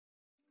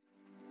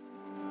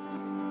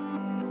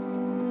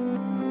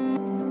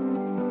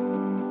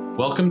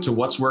Welcome to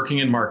What's Working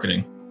in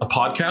Marketing, a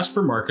podcast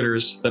for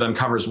marketers that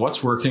uncovers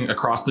what's working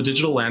across the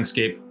digital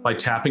landscape by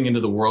tapping into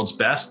the world's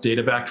best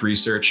data-backed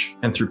research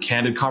and through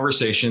candid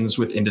conversations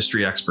with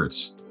industry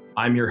experts.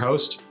 I'm your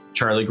host,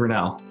 Charlie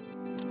Grinnell.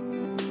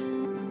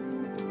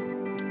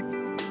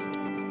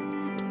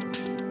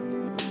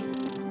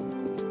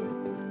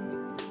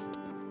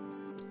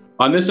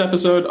 On this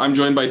episode, I'm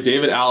joined by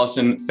David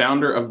Allison,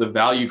 founder of the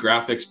Value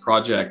Graphics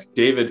Project.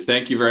 David,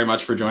 thank you very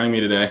much for joining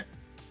me today.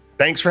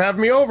 Thanks for having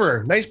me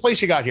over. Nice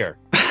place you got here.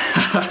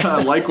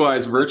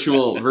 Likewise,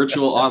 virtual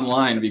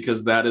online,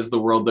 because that is the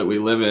world that we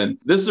live in.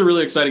 This is a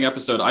really exciting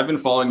episode. I've been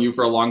following you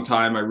for a long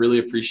time. I really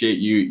appreciate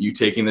you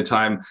taking the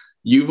time.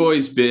 You've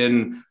always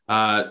been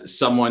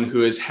someone who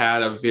has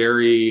had a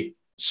very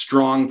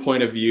strong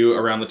point of view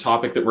around the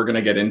topic that we're going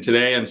to get in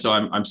today. And so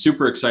I'm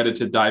super excited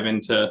to dive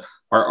into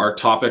our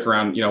topic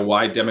around,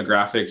 why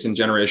demographics and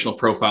generational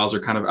profiles are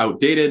kind of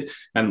outdated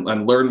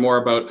and learn more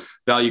about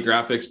value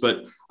graphics.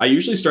 But I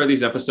usually start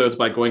these episodes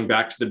by going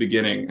back to the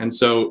beginning. And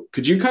so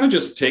could you kind of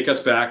just take us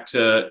back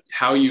to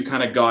how you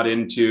kind of got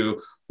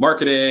into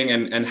marketing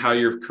and how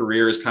your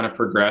career has kind of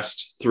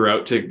progressed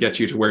throughout to get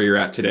you to where you're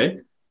at today?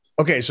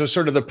 Okay. So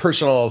sort of the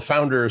personal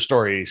founder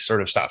story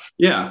sort of stuff.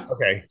 Yeah.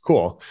 Okay,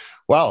 cool.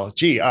 Well,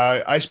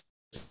 I spent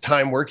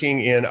time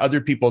working in other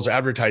people's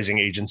advertising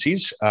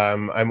agencies.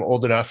 I'm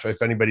old enough,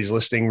 if anybody's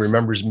listening,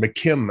 remembers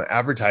McKim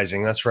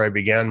Advertising. That's where I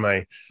began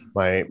my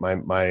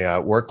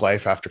work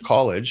life after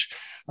college.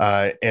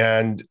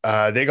 And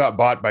they got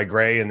bought by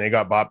Gray, and they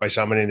got bought by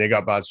somebody, and they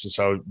got bought.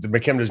 So the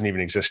McKim doesn't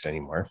even exist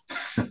anymore.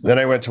 Then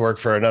I went to work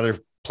for another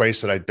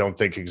place that I don't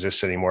think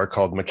exists anymore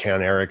called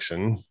McCann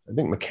Erickson. I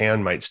think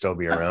McCann might still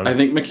be around. I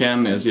think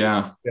McCann is,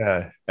 yeah.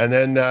 Yeah. And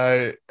then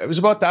it was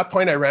about that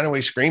point I ran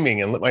away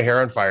screaming and lit my hair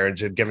on fire and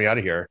said, get me out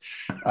of here,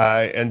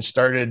 and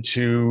started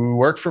to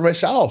work for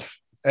myself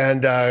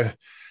and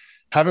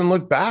haven't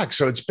looked back.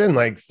 So it's been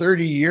like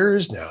 30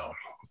 years now.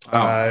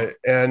 Wow.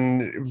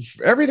 And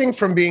everything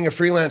from being a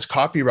freelance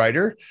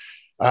copywriter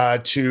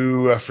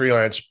to a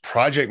freelance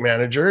project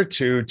manager,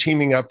 to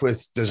teaming up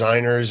with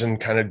designers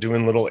and kind of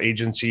doing little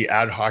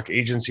ad hoc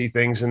agency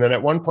things. And then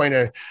at one point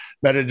I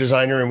met a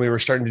designer and we were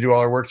starting to do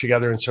all our work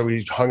together. And so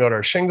we hung out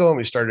our shingle and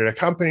we started a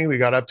company. We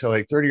got up to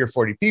like 30 or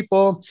 40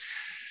 people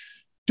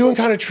doing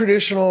kind of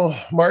traditional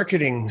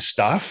marketing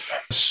stuff,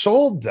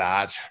 sold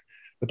that.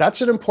 But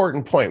that's an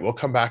important point. We'll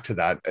come back to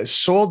that. I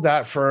sold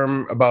that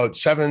firm about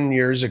 7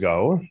 years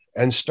ago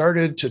and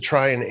started to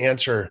try and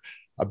answer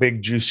a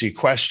big, juicy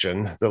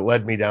question that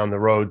led me down the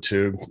road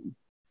to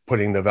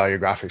putting the Value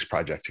Graphics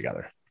Project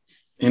together.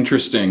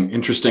 Interesting.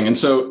 And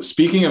so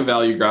speaking of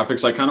value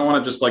graphics, I kind of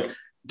want to just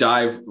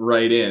dive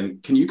right in.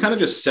 Can you kind of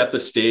just set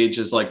the stage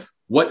as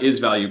what is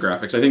value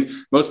graphics? I think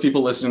most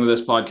people listening to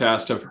this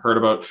podcast have heard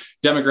about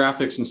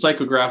demographics and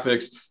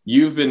psychographics.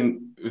 You've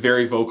been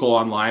very vocal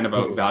online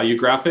about value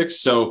graphics.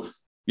 So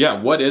yeah,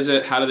 what is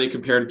it? How do they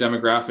compare to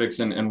demographics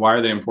and why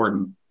are they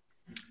important?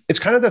 It's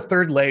kind of the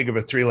third leg of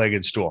a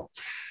three-legged stool.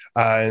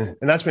 And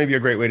that's maybe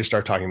a great way to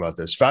start talking about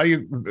this.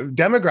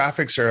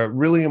 Demographics are a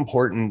really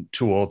important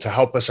tool to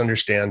help us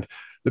understand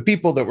the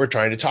people that we're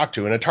trying to talk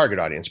to in a target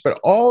audience.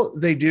 But all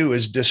they do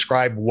is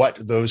describe what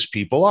those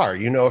people are.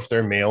 If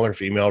they're male or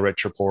female,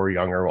 rich or poor,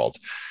 young or old.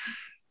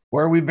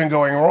 Where we've been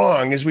going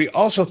wrong is we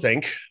also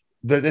think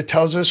that it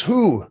tells us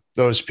who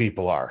those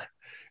people are.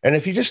 And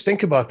if you just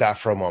think about that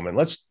for a moment,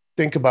 let's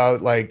think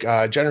about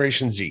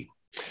Generation Z.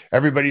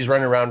 Everybody's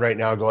running around right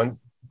now going,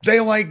 they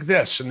like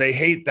this and they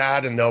hate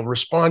that, and they'll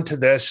respond to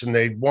this and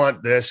they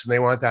want this and they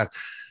want that.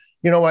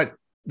 You know what?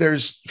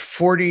 There's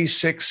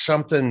 46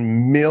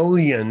 something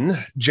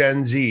million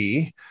Gen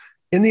Z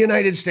in the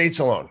United States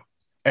alone.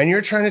 And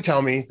you're trying to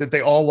tell me that they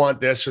all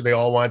want this or they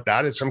all want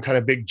that. It's some kind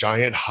of big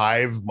giant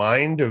hive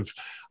mind of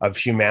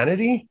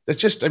humanity.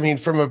 That's just,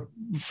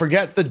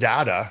 forget the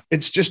data.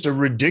 It's just a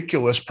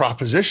ridiculous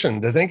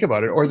proposition to think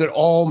about it, or that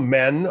all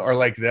men are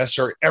like this,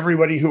 or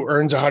everybody who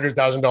earns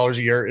 $100,000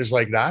 a year is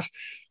like that.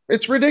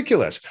 It's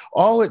ridiculous.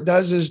 All it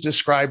does is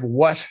describe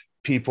what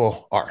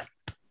people are.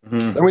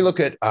 Mm-hmm. Then we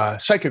look at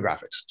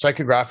psychographics.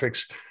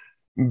 Psychographics,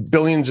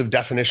 billions of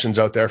definitions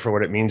out there for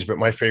what it means, but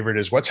my favorite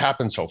is what's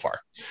happened so far.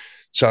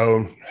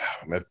 So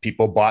if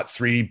people bought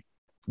 3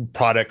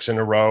 products in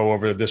a row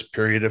over this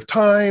period of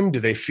time, do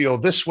they feel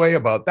this way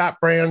about that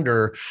brand,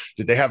 or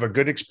did they have a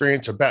good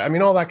experience or bad?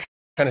 All that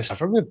kind of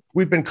stuff.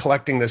 We've been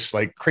collecting this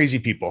like crazy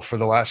people for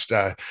the last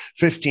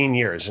 15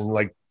 years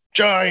and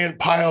giant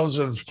piles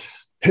of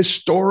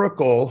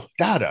historical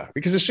data,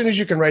 because as soon as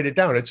you can write it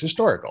down, it's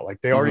historical.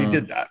 They already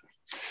did that.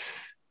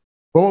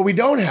 But what we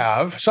don't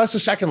have, so that's the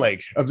second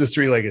leg of the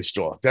three-legged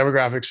stool,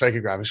 demographics,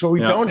 psychographics. What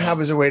we don't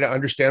have is a way to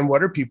understand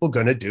what are people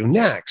going to do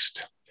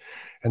next.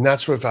 And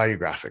that's what value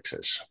graphics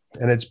is.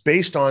 And it's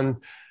based on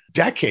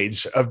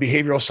decades of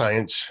behavioral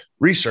science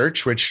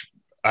research, which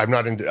I'm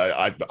not into.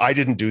 I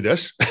didn't do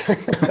this.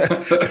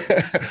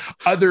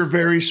 Other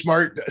very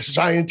smart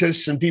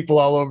scientists and people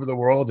all over the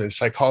world in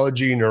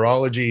psychology,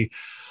 neurology,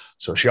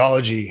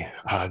 sociology.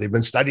 They've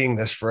been studying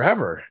this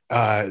forever,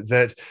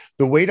 that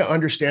the way to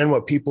understand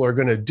what people are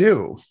going to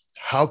do,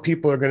 how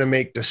people are going to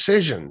make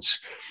decisions,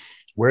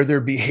 where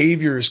their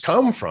behaviors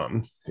come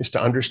from, is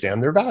to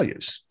understand their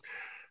values.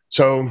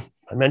 So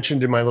I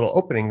mentioned in my little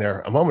opening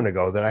there a moment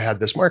ago that I had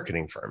this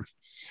marketing firm,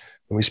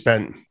 and we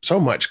spent so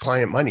much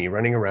client money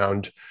running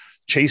around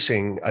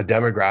chasing a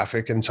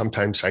demographic and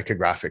sometimes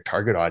psychographic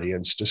target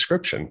audience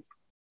description.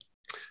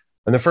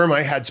 And the firm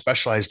I had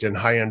specialized in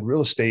high-end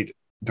real estate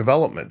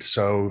development.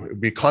 So it'd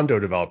be condo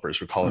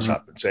developers would call us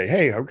up and say,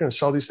 hey, we're going to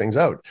sell these things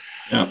out.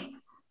 Yeah.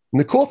 And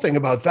the cool thing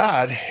about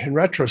that, in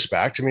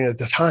retrospect, I mean, at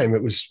the time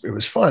it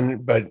was fun,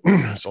 but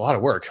it's a lot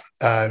of work,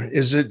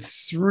 is that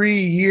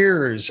 3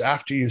 years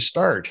after you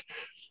start,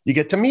 you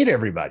get to meet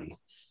everybody.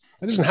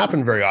 That doesn't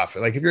happen very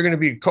often. Like if you're going to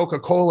be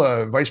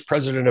Coca-Cola vice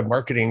president of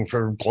marketing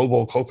for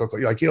global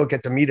Coca-Cola, like you don't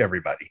get to meet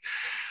everybody.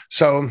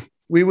 So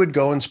we would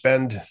go and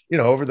spend,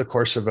 over the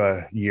course of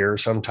a year,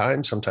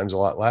 sometimes a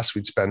lot less,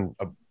 we'd spend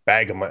a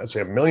bag of money, let's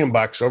say $1 million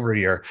over a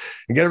year,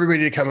 and get everybody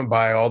to come and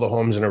buy all the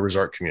homes in a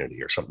resort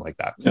community or something like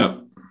that. Yeah.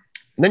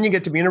 And then you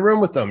get to be in a room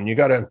with them, and you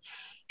got a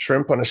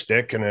shrimp on a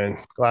stick and a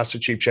glass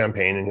of cheap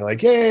champagne, and you're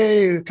like,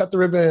 yay, cut the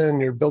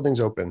ribbon, your building's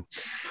open.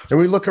 And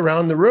we look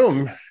around the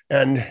room,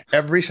 and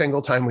every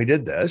single time we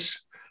did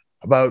this,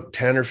 about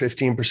 10 or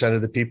 15%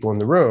 of the people in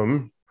the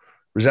room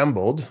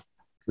resembled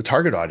the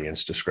target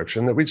audience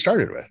description that we'd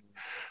started with.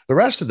 The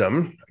rest of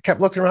them, I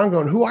kept looking around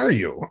going, who are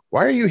you?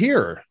 Why are you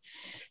here?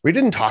 We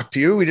didn't talk to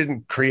you. We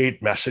didn't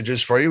create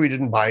messages for you. We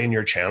didn't buy in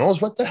your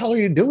channels. What the hell are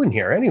you doing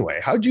here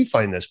anyway? How'd you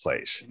find this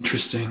place?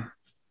 Interesting.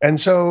 And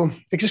so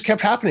it just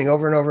kept happening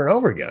over and over and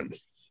over again.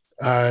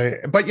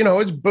 But,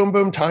 it's boom,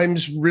 boom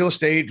times real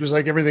estate. It was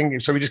like everything.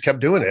 So we just kept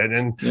doing it.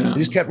 And we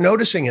just kept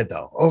noticing it,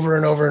 though, over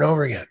and over and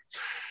over again.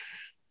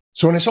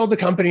 So when I sold the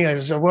company, I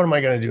said, what am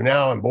I going to do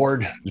now? I'm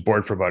bored. I was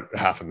bored for about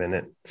half a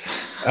minute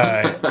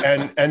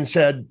and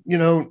said,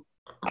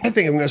 I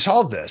think I'm going to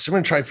solve this. I'm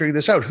going to try and figure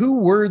this out. Who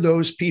were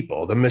those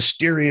people, the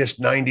mysterious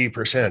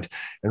 90%,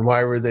 and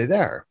why were they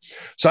there?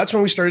 So that's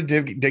when we started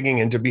digging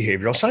into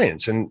behavioral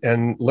science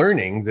and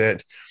learning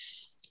that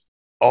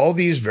all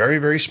these very,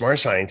 very smart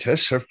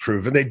scientists have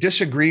proven they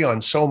disagree on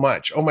so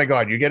much. Oh my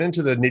God, you get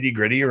into the nitty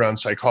gritty around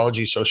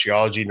psychology,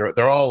 sociology,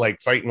 they're all like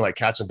fighting like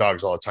cats and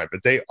dogs all the time,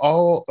 but they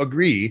all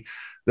agree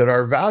that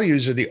our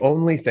values are the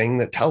only thing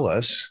that tell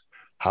us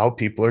how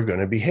people are going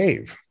to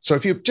behave. So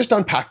if you just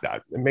unpack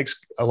that, it makes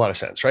a lot of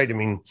sense, right? I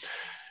mean,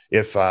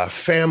 if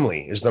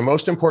family is the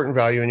most important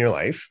value in your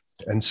life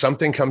and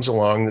something comes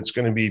along that's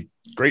going to be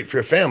great for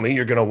your family,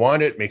 you're going to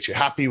want it, makes you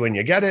happy when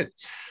you get it.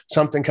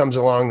 Something comes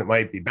along that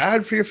might be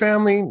bad for your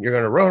family, you're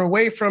going to run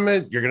away from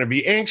it. You're going to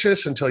be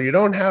anxious until you've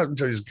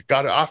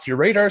got it off your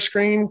radar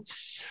screen.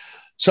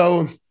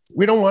 So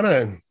we don't want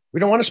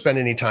to spend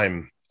any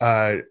time. We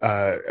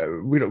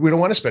don't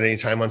want to spend any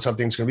time on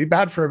something that's going to be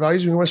bad for our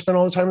values. We want to spend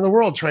all the time in the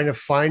world trying to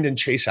find and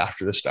chase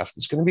after the stuff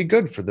that's going to be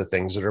good for the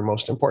things that are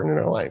most important in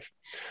our life.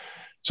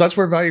 So that's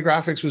where Value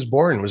Graphics was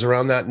born, was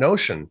around that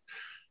notion.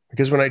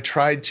 Because when I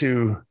tried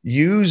to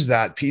use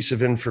that piece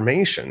of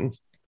information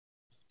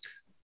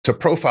to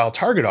profile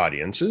target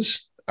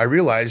audiences, I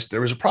realized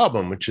there was a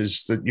problem, which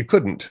is that you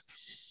couldn't.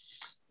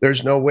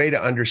 There's no way to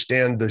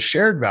understand the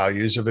shared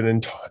values of an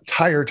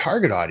entire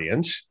target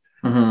audience.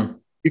 Mm-hmm.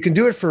 You can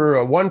do it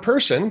for one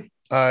person.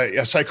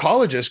 A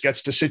psychologist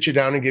gets to sit you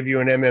down and give you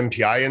an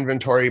MMPI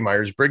inventory,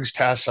 Myers-Briggs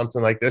test,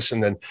 something like this.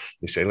 And then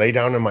they say, lay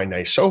down on my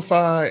nice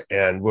sofa,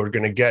 and we're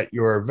going to get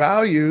your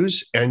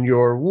values and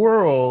your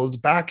world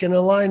back in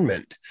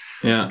alignment.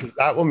 Yeah, because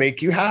that will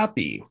make you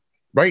happy.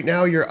 Right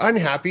now, you're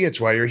unhappy.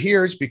 It's why you're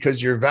here. It's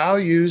because your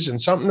values and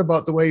something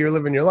about the way you're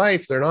living your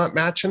life, they're not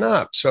matching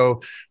up.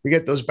 So we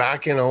get those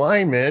back in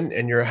alignment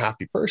and you're a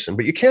happy person.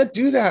 But you can't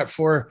do that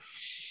for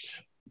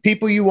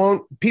people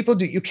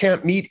you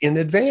can't meet in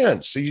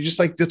advance. So you just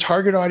like the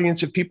target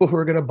audience of people who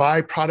are going to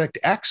buy product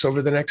X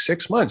over the next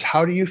 6 months.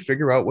 How do you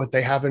figure out what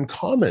they have in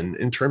common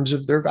in terms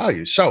of their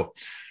values? So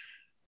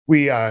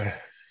we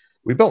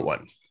built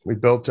one. We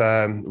built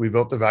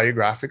the Value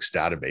Graphics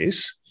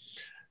database.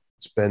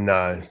 It's been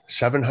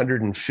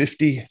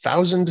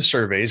 750,000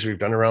 surveys we've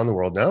done around the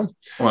world now.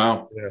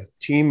 Wow. A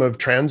team of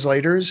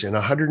translators in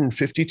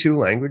 152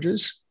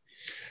 languages.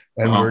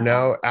 And we're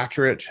now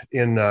accurate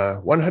in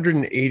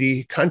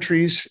 180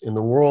 countries in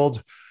the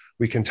world.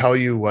 We can tell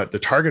you what the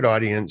target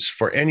audience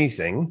for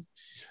anything,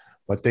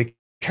 what they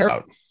care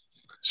about.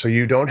 So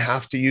you don't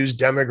have to use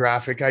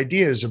demographic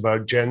ideas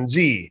about Gen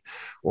Z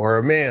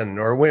or men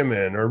or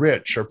women or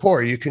rich or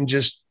poor. You can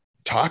just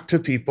talk to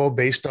people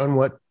based on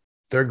what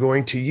they're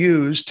going to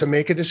use to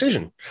make a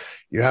decision.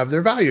 You have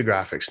their value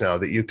graphics now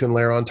that you can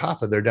layer on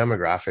top of their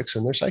demographics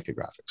and their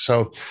psychographics.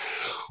 So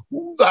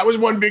that was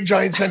one big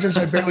giant sentence.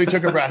 I barely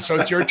took a breath. So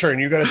it's your turn.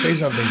 You got to say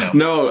something now.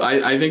 No,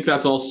 I think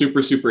that's all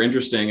super, super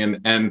interesting.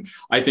 And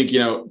I think,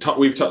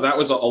 that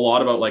was a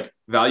lot about like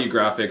value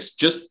graphics.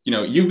 Just,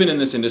 you've been in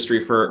this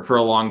industry for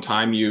a long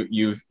time.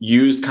 You've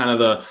used kind of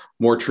the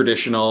more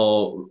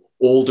traditional,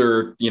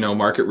 older,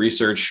 market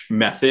research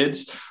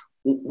methods.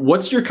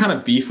 what's your kind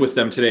of beef with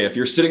them today? If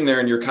you're sitting there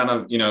and you're kind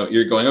of,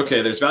 you're going,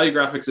 okay, there's value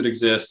graphics that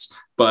exists,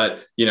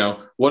 but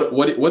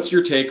what's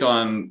your take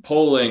on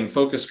polling,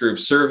 focus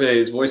groups,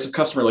 surveys, voice of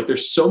customer? Like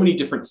there's so many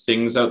different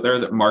things out there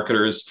that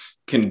marketers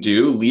can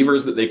do,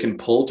 levers that they can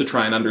pull to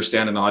try and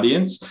understand an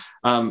audience.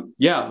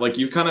 Like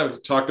you've kind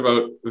of talked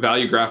about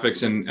value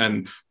graphics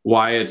and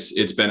why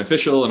it's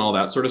beneficial and all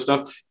that sort of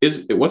stuff.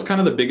 What's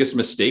kind of the biggest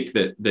mistake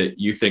that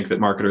you think that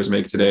marketers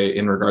make today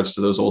in regards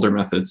to those older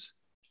methods?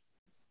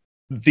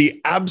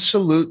 The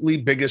absolutely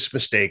biggest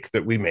mistake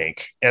that we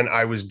make, and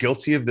I was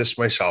guilty of this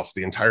myself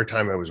the entire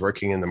time I was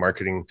working in the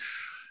marketing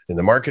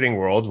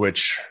world,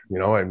 which,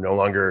 I'm no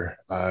longer,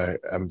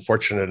 I'm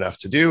fortunate enough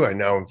to do. I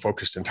now am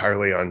focused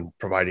entirely on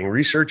providing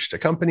research to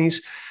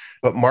companies,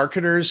 but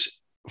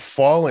marketers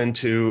fall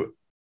into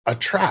a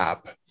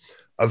trap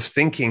of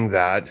thinking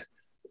that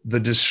the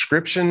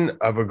description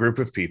of a group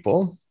of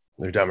people,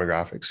 their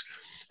demographics,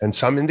 and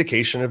some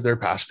indication of their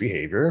past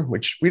behavior,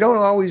 which we don't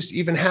always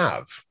even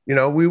have.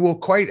 We will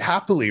quite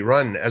happily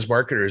run as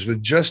marketers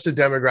with just a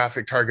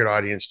demographic target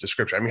audience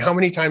description. I mean, how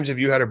many times have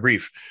you had a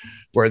brief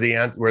where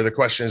the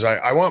question is,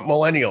 I want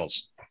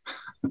millennials?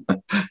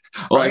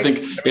 Well, right? I think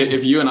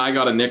if you and I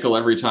got a nickel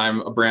every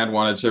time a brand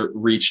wanted to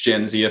reach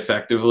Gen Z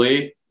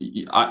effectively,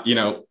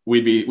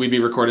 we'd be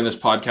recording this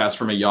podcast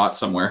from a yacht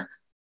somewhere.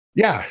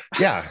 Yeah.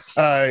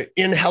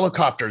 In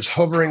helicopters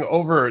hovering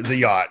over the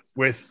yacht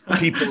with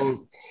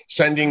people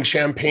sending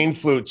champagne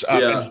flutes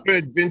up, and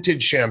good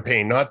vintage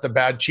champagne, not the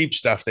bad cheap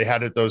stuff they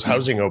had at those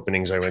housing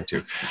openings I went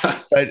to.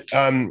 But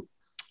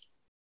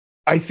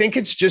I think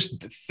it's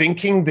just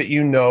thinking that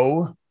you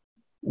know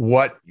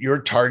what your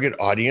target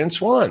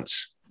audience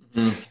wants.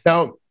 Mm-hmm.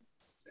 Now,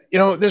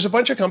 there's a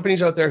bunch of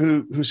companies out there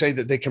who say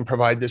that they can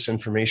provide this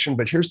information,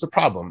 but here's the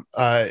problem.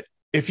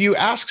 If you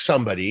ask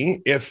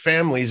somebody if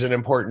family is an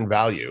important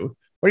value,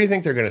 what do you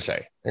think they're going to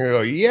say? They're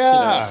going to go,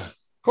 yes.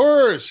 Of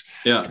course.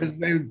 Yeah. Because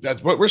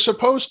that's what we're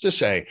supposed to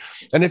say.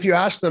 And if you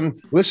ask them,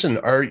 listen,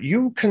 are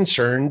you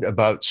concerned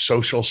about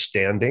social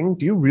standing?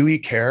 Do you really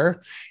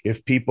care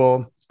if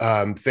people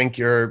think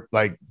you're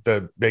like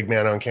the big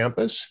man on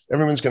campus?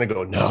 Everyone's going to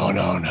go, no,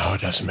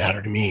 it doesn't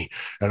matter to me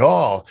at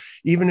all,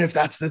 even if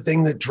that's the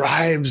thing that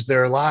drives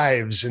their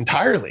lives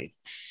entirely.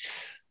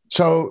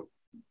 So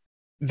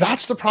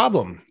that's the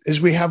problem, is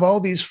we have all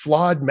these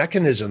flawed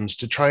mechanisms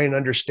to try and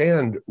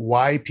understand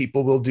why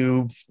people will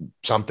do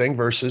something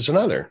versus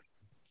another.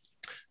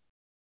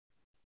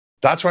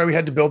 That's why we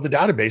had to build the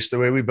database the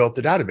way we built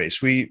the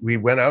database. We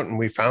went out and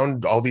we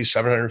found all these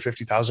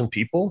 750,000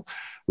 people.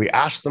 We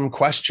asked them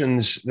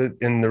questions that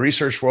in the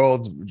research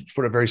world, to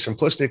put it very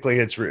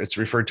simplistically, it's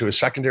referred to as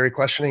secondary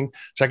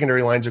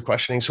lines of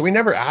questioning. So we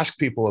never ask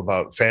people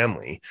about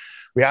family.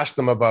 We asked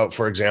them about,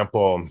 for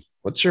example,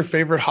 what's your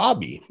favorite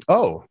hobby?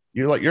 Oh,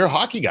 you're a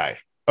hockey guy.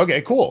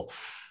 Okay, cool.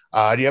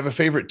 Do you have a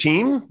favorite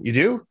team? You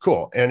do?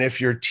 Cool. And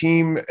if your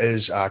team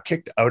is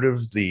kicked out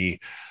of the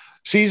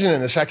season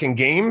in the second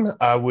game,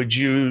 would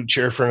you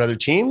cheer for another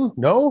team?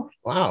 No?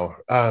 Wow.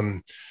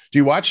 Do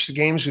you watch the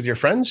games with your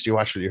friends? Do you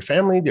watch with your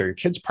family? Are your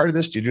kids part of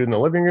this? Do you do it in the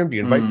living room? Do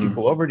you invite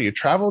people over? Do you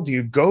travel? Do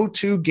you go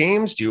to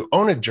games? Do you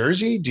own a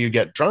jersey? Do you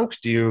get drunk?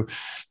 Do you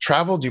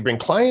travel? Do you bring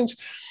clients?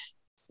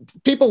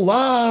 People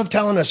love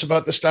telling us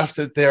about the stuff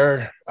that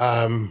they're,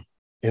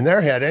 in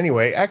their head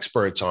anyway,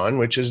 experts on,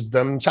 which is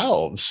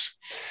themselves.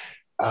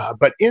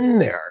 But in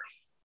there,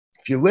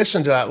 if you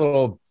listen to that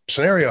little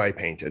scenario I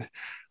painted,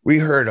 we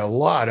heard a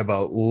lot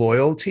about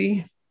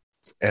loyalty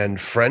and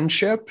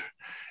friendship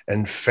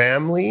and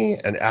family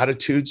and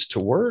attitudes to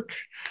work.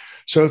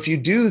 So if you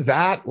do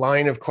that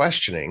line of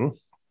questioning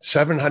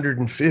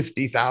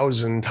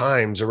 750,000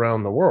 times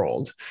around the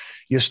world,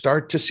 you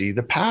start to see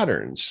the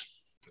patterns.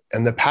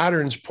 And the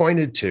patterns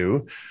pointed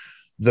to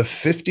the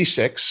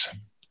 56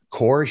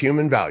 core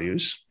human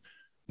values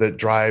that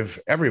drive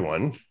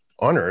everyone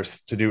on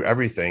earth to do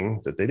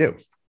everything that they do,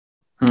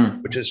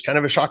 which is kind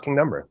of a shocking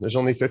number. There's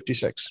only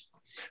 56.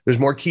 There's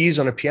more keys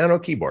on a piano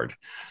keyboard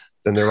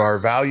than there are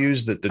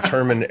values that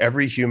determine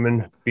every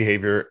human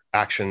behavior,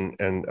 action,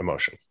 and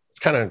emotion. It's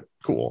kind of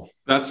cool.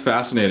 That's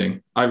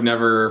fascinating. I've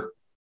never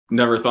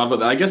thought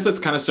about that. I guess that's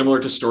kind of similar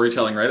to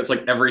storytelling, right? It's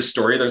like every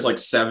story, there's like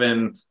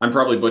 7, I'm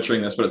probably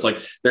butchering this, but it's like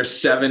there's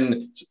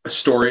 7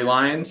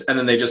 storylines and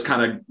then they just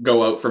kind of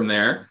go out from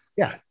there.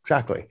 Yeah,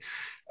 exactly.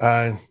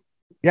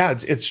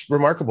 It's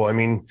remarkable. I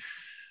mean,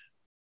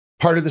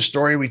 part of the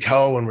story we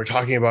tell when we're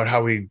talking about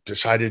how we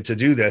decided to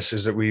do this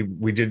is that we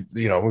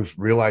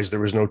realized there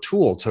was no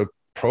tool to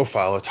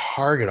profile a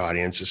target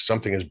audience as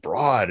something as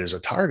broad as a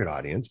target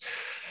audience.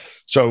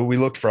 So we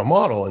looked for a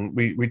model and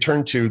we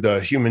turned to the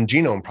Human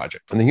Genome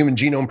Project. And the Human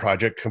Genome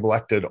Project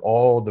collected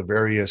all the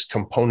various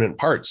component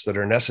parts that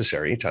are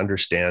necessary to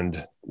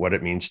understand what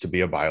it means to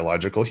be a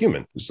biological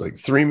human. It's like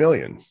 3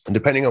 million. And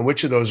depending on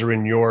which of those are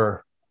in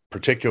your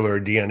particular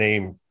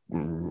DNA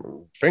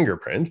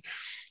fingerprint,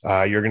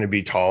 you're going to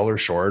be tall or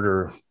short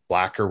or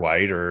black or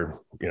white, or,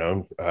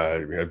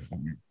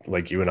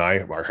 like you and I,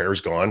 our hair's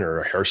gone or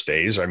our hair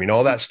stays. I mean,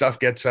 all that stuff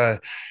gets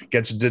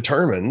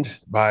determined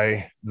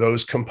by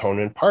those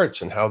component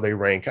parts and how they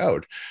rank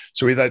out.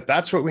 So we thought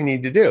that's what we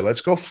need to do.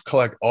 Let's go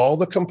collect all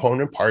the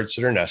component parts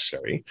that are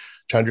necessary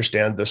to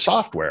understand the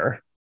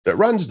software that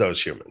runs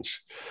those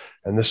humans.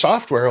 And the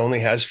software only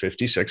has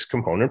 56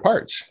 component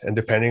parts. And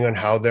depending on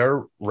how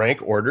they're rank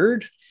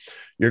ordered,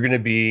 you're going to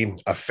be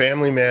a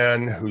family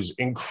man who's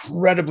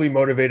incredibly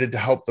motivated to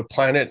help the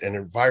planet and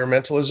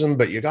environmentalism,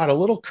 but you got a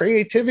little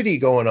creativity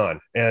going on,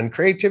 and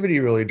creativity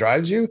really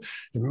drives you.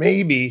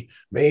 Maybe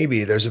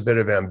there's a bit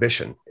of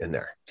ambition in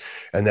there.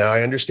 And now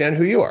I understand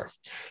who you are.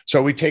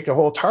 So we take a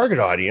whole target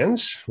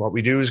audience. What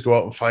we do is go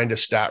out and find a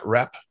stat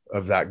rep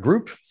of that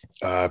group.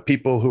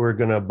 People who are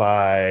going to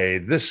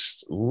buy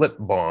this lip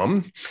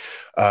balm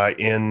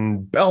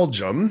in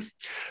Belgium.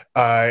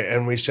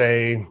 And we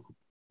say,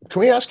 can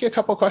we ask you a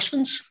couple of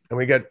questions? And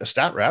we get a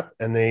stat rep,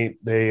 and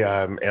they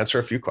answer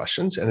a few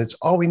questions. And it's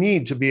all we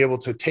need to be able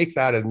to take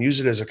that and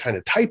use it as a kind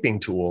of typing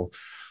tool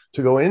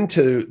to go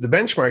into the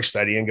benchmark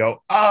study and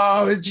go,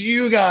 oh, it's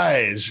you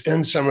guys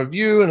and some of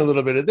you and a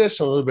little bit of this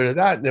and a little bit of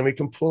that. And then we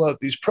can pull out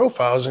these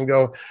profiles and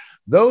go,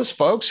 those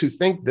folks who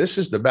think this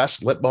is the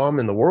best lip balm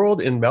in the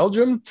world in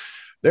Belgium,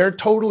 they're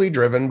totally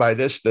driven by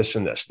this, this,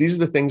 and this. These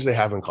are the things they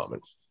have in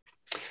common.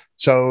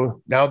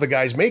 So now the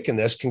guys making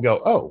this can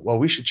go, oh, well,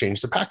 we should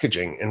change the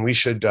packaging, and we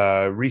should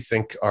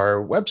rethink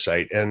our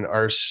website, and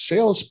our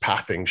sales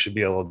pathing should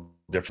be a little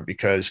different,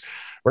 because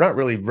we're not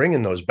really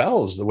ringing those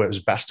bells the way as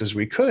best as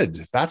we could.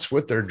 If that's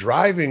what they're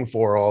driving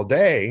for all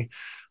day,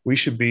 we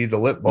should be the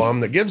lip balm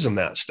that gives them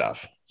that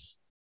stuff.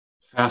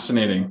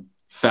 Fascinating.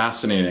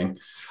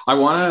 I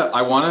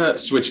want to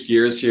switch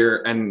gears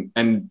here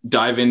and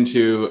dive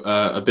into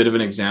a bit of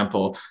an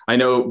example. I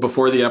know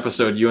before the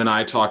episode, you and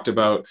I talked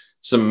about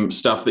some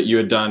stuff that you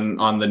had done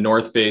on the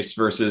North Face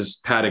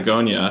versus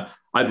Patagonia.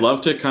 I'd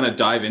love to kind of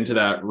dive into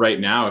that right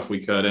now, if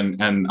we could, and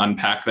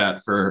unpack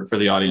that for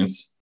the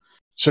audience.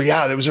 So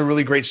yeah, there was a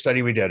really great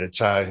study we did. It's,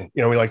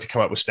 we like to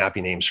come up with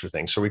snappy names for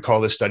things. So we call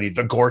this study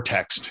the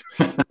Gore-Text,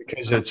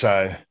 because it's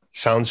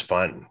sounds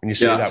fun. When you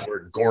say that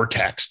word,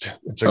 Gore-Text,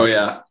 it's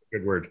a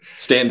good word.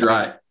 Staying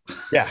dry.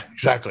 Yeah,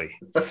 exactly.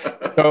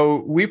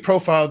 So we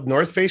profiled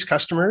North Face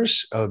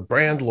customers,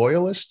 brand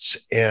loyalists,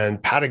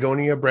 and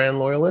Patagonia brand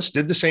loyalists.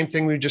 Did the same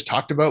thing we just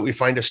talked about. We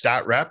find a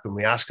stat rep and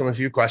we ask them a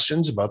few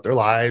questions about their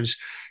lives,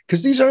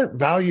 because these aren't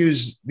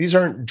values. These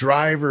aren't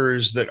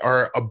drivers that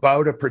are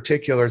about a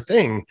particular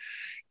thing.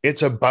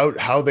 It's about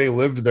how they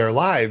live their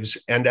lives.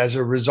 And as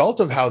a result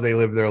of how they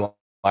live their lives,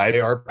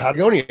 they are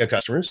Patagonia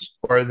customers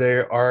or they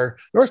are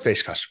North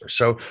Face customers.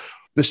 So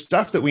the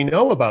stuff that we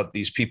know about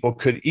these people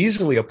could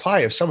easily apply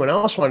if someone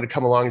else wanted to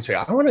come along and say,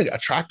 I want to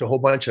attract a whole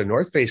bunch of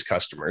North Face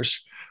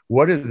customers.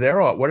 What are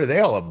they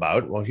all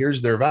about? Well,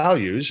 here's their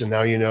values. And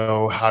now you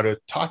know how to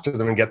talk to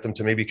them and get them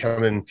to maybe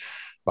come and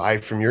buy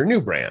from your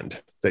new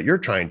brand that you're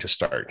trying to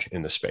start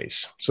in the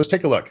space. So let's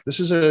take a look.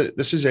 This is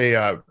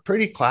a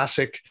pretty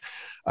classic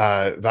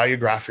value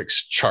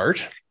graphics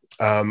chart.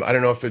 I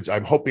don't know if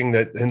I'm hoping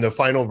that in the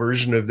final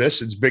version of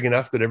this, it's big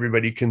enough that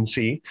everybody can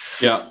see.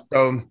 Yeah.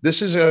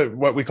 This is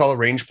what we call a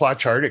range plot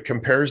chart. It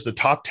compares the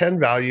top 10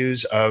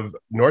 values of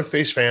North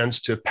Face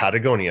fans to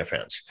Patagonia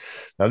fans.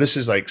 Now, this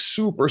is like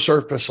super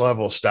surface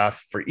level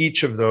stuff. For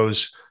each of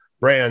those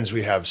brands,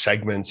 we have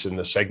segments, and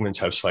the segments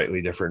have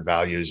slightly different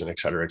values, and et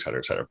cetera, et cetera,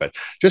 et cetera. But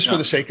just for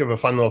the sake of a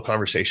fun little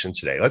conversation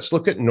today, let's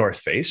look at North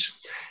Face.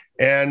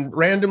 And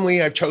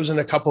randomly, I've chosen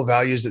a couple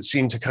values that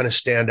seem to kind of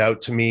stand out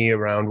to me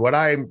around what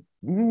I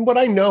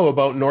know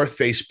about North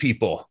Face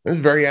people.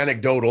 It's very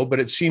anecdotal, but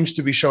it seems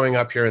to be showing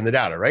up here in the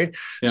data, right?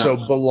 Yeah. So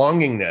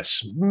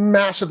belongingness,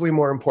 massively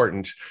more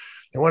important.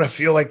 They want to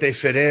feel like they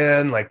fit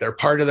in, like they're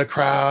part of the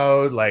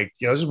crowd. Like,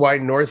 this is why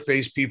North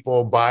Face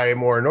people buy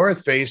more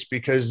North Face,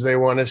 because they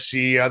want to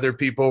see other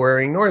people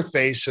wearing North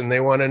Face, and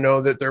they want to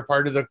know that they're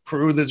part of the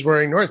crew that's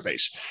wearing North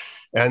Face.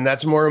 And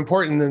that's more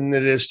important than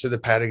it is to the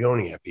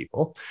Patagonia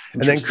people.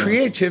 And then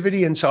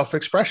creativity and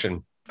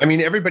self-expression. I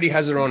mean, everybody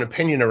has their own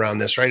opinion around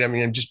this, right? I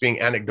mean, I'm just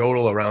being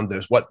anecdotal around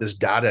this, what this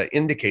data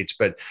indicates.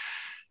 But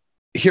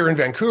here in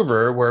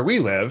Vancouver, where we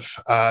live,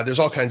 there's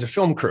all kinds of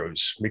film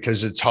crews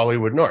because it's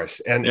Hollywood North.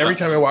 And every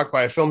time I walk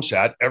by a film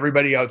set,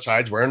 everybody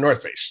outside's wearing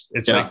North Face.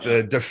 It's like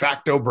the de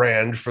facto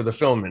brand for the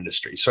film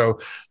industry. So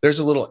there's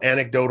a little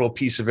anecdotal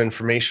piece of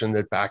information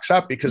that backs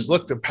up, because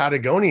look, the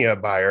Patagonia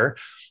buyer,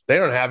 they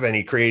don't have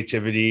any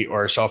creativity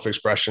or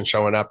self-expression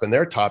showing up in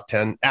their top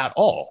 10 at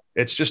all.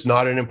 It's just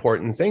not an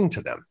important thing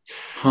to them.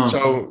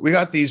 So we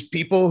got these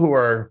people who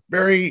are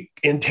very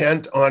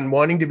intent on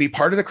wanting to be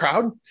part of the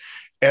crowd,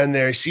 and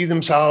they see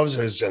themselves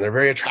and they're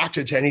very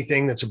attracted to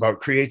anything that's about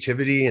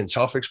creativity and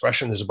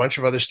self-expression. There's a bunch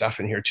of other stuff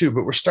in here too,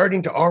 but we're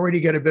starting to already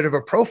get a bit of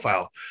a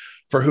profile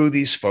for who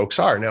these folks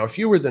are. Now, if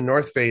you were the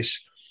North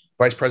Face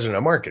Vice President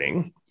of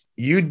Marketing,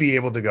 you'd be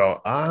able to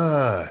go,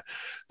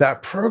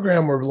 That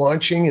program we're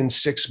launching in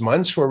 6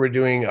 months, where we're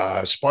doing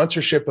a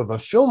sponsorship of a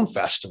film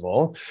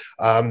festival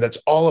that's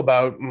all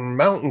about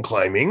mountain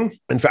climbing.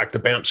 In fact, the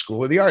Banff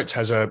School of the Arts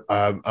has a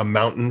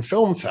mountain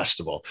film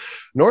festival.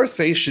 North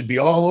Face should be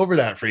all over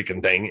that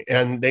freaking thing,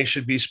 and they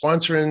should be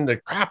sponsoring the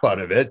crap out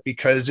of it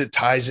because it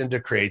ties into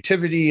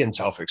creativity and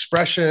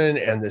self-expression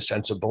and the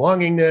sense of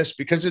belongingness,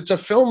 because it's a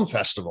film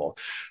festival.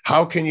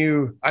 How can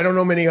you, I don't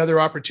know many other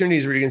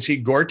opportunities where you can see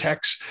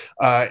Gore-Tex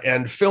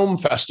and film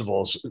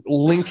festivals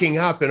linking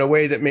up in a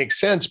way that makes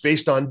sense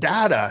based on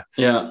data.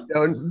 Yeah. You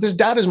know, this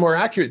data is more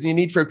accurate than you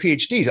need for a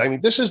PhD. I mean,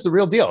 this is the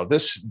real deal.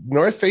 This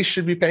North Face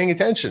should be paying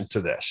attention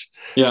to this.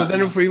 Yeah. So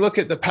then if we look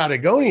at the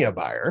Patagonia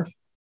buyer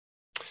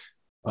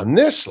on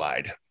this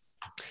slide,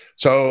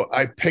 so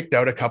I picked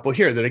out a couple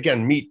here that,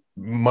 again, meet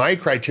my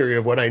criteria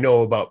of what I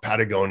know about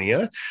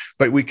Patagonia,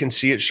 but we can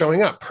see it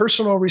showing up.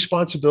 Personal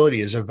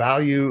responsibility is a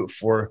value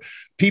for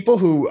people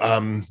who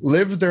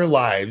live their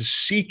lives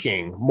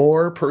seeking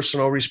more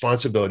personal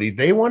responsibility.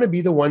 They want to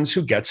be the ones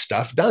who get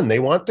stuff done. They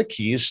want the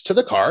keys to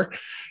the car,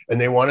 and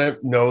they want to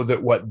know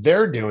that what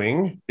they're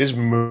doing is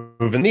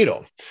moving the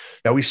needle.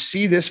 Now, we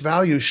see this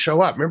value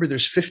show up. Remember,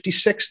 there's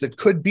 56 that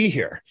could be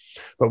here,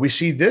 but we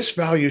see this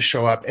value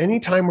show up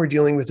anytime we're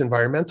dealing with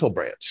environmental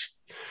brands.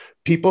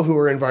 People who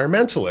are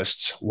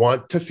environmentalists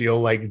want to feel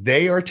like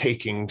they are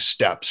taking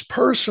steps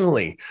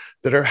personally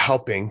that are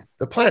helping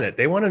the planet.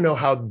 They want to know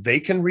how they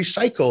can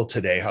recycle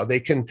today, how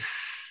they can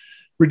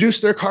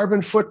reduce their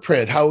carbon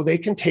footprint, how they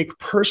can take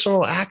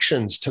personal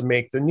actions to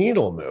make the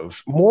needle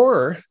move,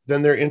 more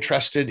than they're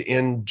interested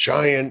in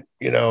giant,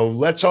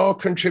 let's all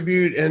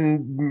contribute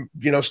and,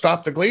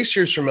 stop the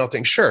glaciers from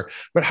melting. Sure.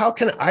 But how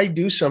can I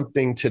do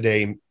something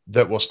today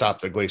that will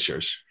stop the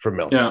glaciers from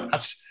melting? Yeah.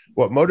 That's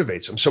what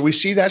motivates them. So we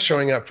see that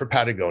showing up for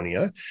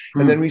Patagonia.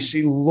 And then we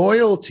see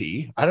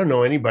loyalty. I don't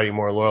know anybody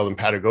more loyal than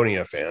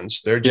Patagonia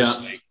fans. They're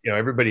just like,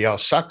 everybody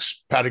else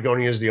sucks.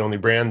 Patagonia is the only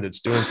brand that's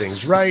doing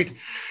things right.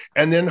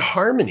 And then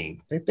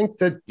harmony. They think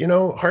that,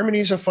 harmony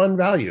is a fun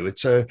value.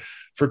 It's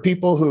for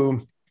people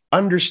who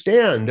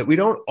understand that we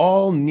don't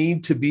all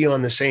need to be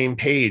on the same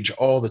page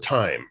all the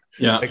time.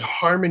 Yeah. Like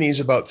harmony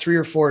is about 3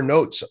 or 4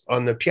 notes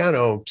on the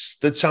piano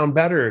that sound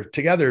better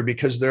together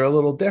because they're a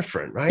little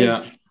different, right?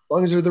 Yeah. As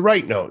long as they're the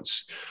right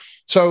notes.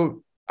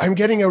 So I'm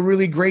getting a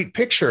really great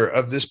picture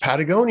of this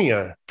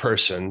Patagonia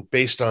person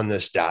based on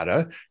this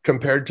data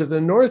compared to the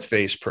North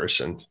Face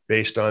person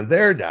based on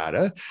their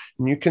data.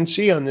 And you can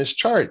see on this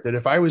chart that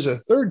if I was a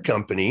third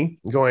company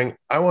going,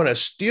 I want to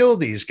steal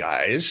these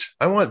guys,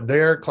 I want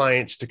their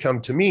clients to come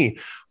to me.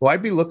 Well,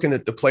 I'd be looking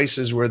at the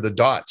places where the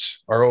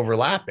dots are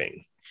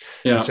overlapping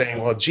and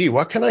saying, well, gee,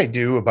 what can I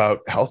do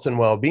about health and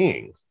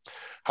well-being?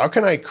 How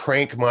can I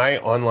crank my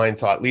online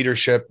thought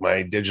leadership,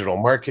 my digital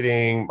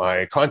marketing,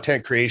 my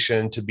content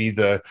creation to be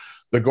the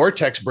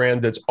Gore-Tex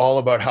brand that's all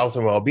about health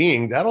and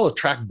well-being? That'll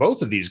attract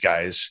both of these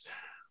guys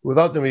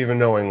without them even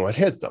knowing what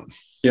hit them.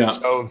 Yeah.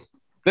 So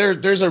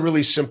there's a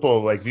really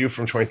simple view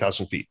from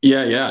 20,000 feet.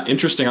 Yeah.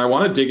 Interesting. I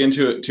want to dig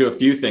into a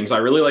few things. I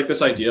really like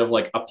this idea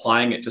of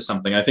applying it to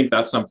something. I think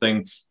that's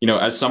something,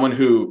 as someone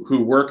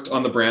who worked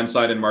on the brand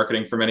side in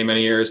marketing for many,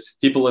 many years,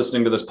 people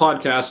listening to this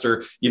podcast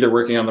are either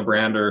working on the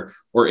brand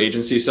or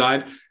agency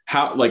side,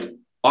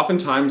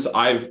 oftentimes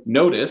I've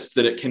noticed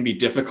that it can be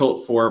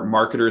difficult for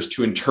marketers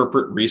to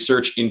interpret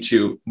research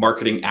into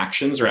marketing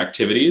actions or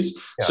activities.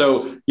 Yeah.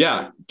 So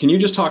can you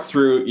just talk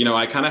through,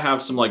 I kind of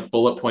have some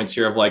bullet points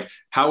here of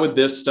how would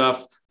this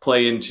stuff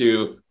play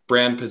into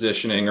brand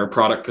positioning or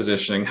product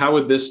positioning? How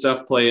would this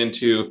stuff play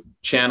into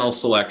channel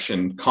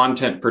selection,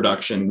 content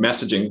production,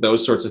 messaging,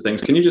 those sorts of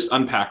things? Can you just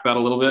unpack that a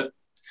little bit?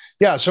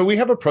 Yeah. So we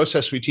have a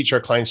process we teach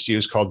our clients to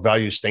use called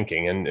values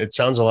thinking. And it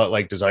sounds a lot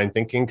like design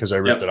thinking because I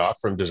ripped it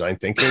off from design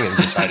thinking and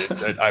decided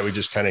that I would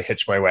just kind of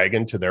hitch my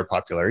wagon to their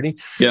popularity.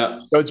 Yeah.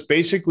 So it's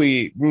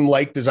basically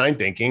like design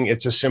thinking.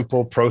 It's a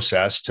simple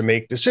process to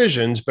make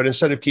decisions, but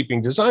instead of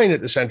keeping design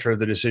at the center of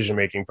the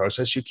decision-making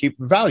process, you keep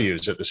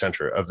values at the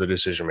center of the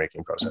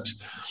decision-making process.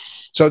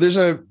 So there's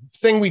a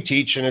thing we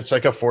teach, and it's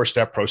like a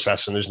 4-step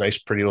process, and there's nice,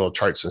 pretty little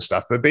charts and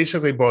stuff, but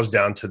basically it boils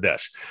down to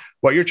this.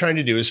 What you're trying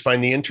to do is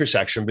find the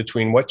intersection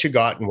between what you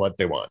got and what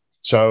they want.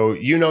 So,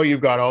 you've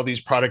got all these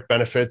product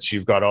benefits,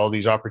 you've got all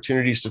these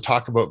opportunities to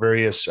talk about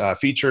various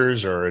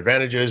features or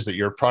advantages that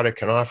your product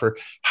can offer.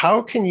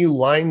 How can you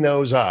line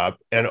those up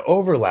and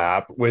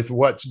overlap with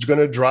what's going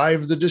to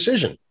drive the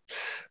decision?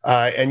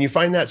 And you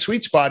find that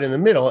sweet spot in the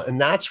middle, and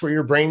that's where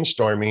your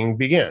brainstorming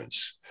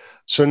begins.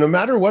 So no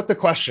matter what the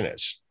question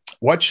is,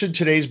 what should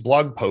today's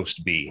blog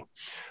post be?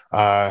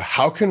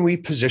 How can we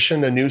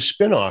position a new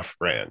spin-off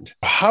brand?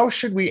 How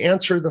should we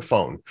answer the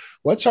phone?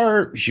 What's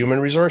our human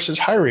resources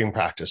hiring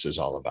practices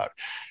all about?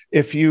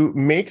 If you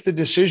make the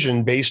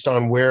decision based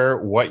on where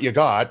what you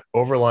got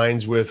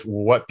overlines with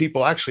what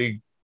people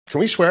actually, can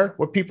we swear?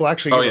 What people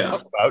actually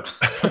talk about?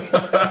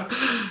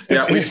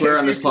 Yeah, we swear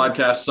on this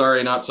podcast.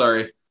 Sorry, not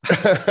sorry.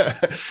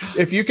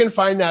 If you can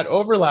find that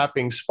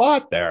overlapping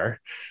spot there,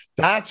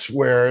 That's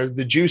where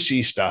the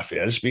juicy stuff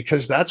is,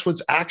 because that's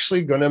what's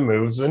actually going to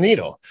move the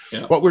needle.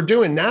 Yeah. What we're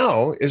doing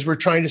now is we're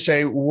trying to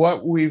say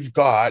what we've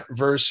got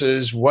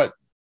versus what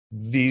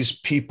these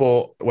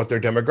people, what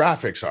their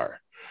demographics are.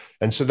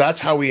 And so that's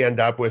how we end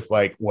up with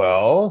like,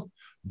 well,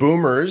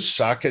 boomers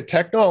suck at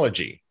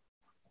technology.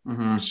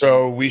 Mm-hmm.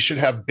 So we should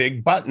have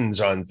big buttons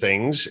on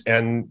things.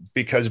 And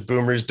because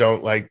boomers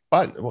don't like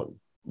buttons,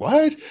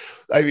 what?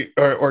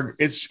 Or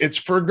it's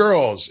for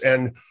girls.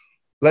 And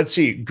let's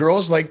see,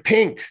 girls like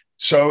pink,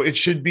 so it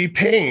should be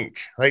pink.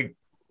 Like,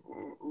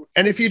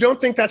 and if you don't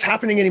think that's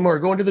happening anymore,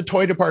 go into the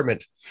toy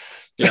department.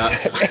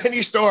 Yeah.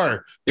 Any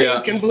store,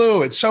 pink and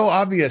blue. It's so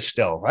obvious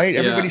still, right?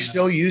 Everybody's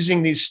still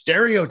using these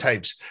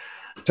stereotypes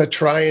to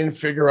try and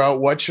figure out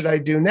what should I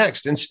do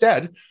next.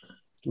 Instead,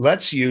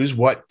 let's use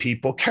what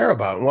people care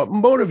about and what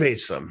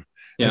motivates them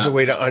as a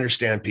way to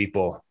understand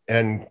people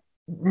and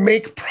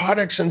make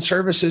products and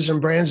services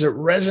and brands that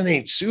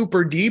resonate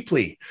super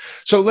deeply.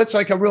 So let's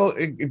like a real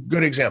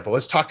good example.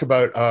 Let's talk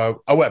about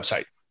a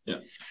website. Yeah.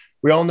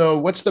 We all know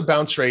what's the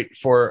bounce rate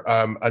for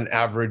an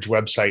average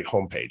website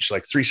homepage,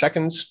 like 3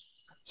 seconds?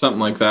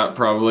 Something like that,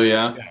 probably.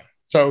 Yeah.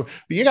 So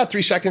you got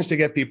 3 seconds to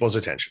get people's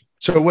attention.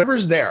 So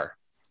whatever's there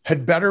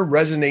had better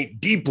resonate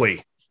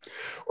deeply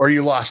or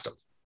you lost them.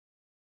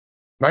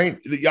 Right?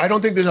 I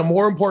don't think there's a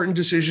more important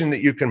decision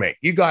that you can make.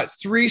 You got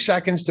 3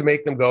 seconds to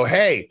make them go,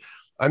 hey,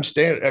 I'm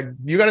staying.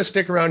 You got to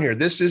stick around here.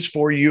 This is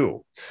for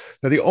you.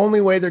 Now, the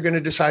only way they're going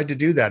to decide to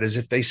do that is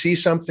if they see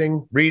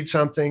something, read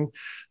something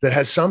that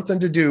has something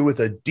to do with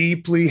a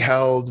deeply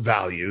held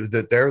value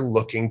that they're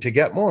looking to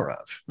get more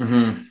of.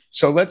 Mm-hmm.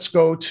 So let's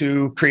go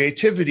to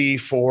creativity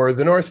for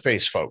the North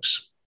Face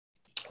folks.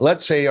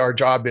 Let's say our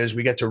job is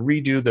we get to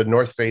redo the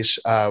North Face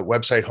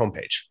website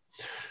homepage.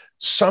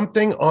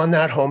 Something on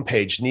that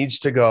homepage needs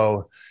to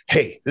go,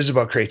 hey, this is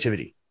about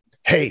creativity.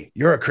 Hey,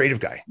 you're a creative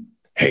guy.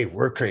 Hey,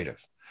 we're creative.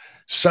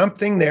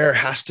 Something there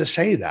has to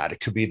say that.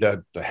 It could be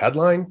the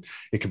headline.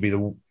 It could be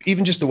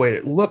even just the way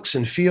it looks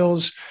and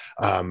feels.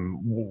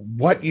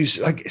 What you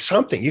like,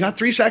 something. You got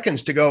 3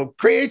 seconds to go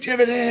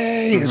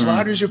creativity as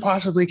loud as you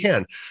possibly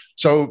can.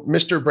 So,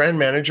 Mr. Brand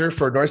Manager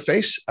for North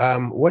Face,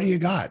 what do you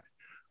got?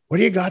 What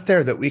do you got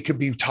there that we could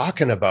be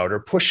talking about or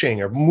pushing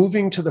or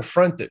moving to the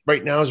front that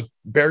right now is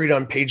buried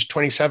on page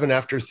 27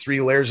 after 3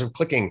 layers of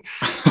clicking?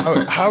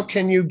 How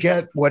can you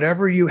get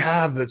whatever you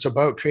have that's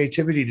about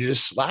creativity to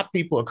just slap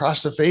people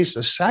across the face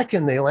the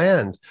second they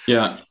land?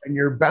 Yeah. And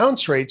your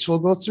bounce rates will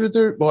go through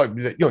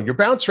your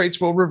bounce rates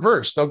will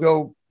reverse. They'll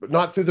go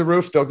not through the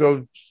roof, they'll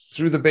go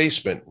through the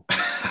basement.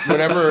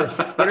 Whatever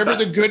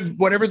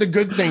the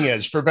good thing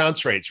is for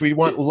bounce rates, we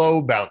want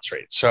low bounce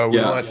rates. So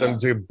we want them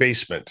to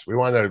basement. We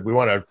want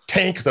to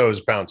tank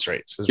those bounce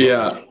rates.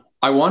 Yeah.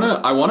 I want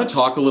to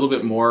talk a little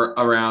bit more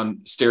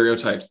around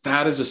stereotypes.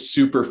 That is a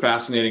super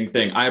fascinating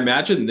thing. I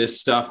imagine this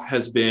stuff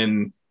has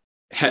been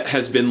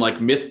like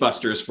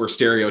Mythbusters for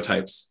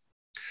stereotypes.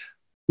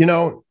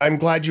 I'm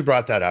glad you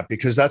brought that up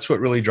because that's what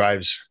really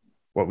drives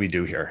what we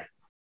do here.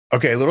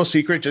 Okay, a little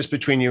secret just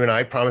between you and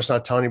I. Promise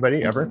not to tell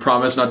anybody ever.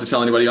 Promise not to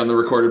tell anybody on the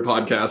recorded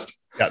podcast.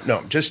 Yeah,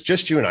 no,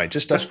 just you and I,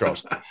 just us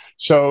girls.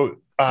 So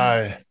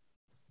the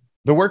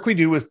work we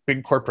do with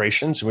big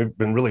corporations, and we've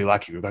been really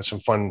lucky. We've got some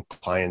fun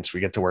clients. We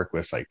get to work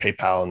with like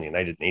PayPal and the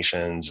United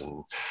Nations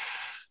and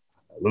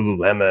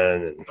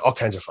Lululemon and all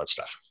kinds of fun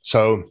stuff.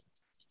 So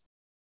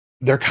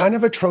they're kind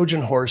of a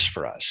Trojan horse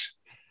for us.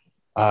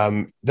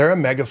 They're a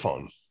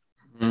megaphone.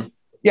 Mm-hmm.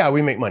 Yeah,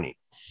 we make money.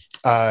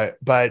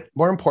 But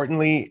more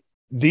importantly,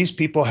 these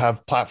people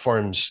have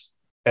platforms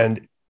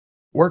and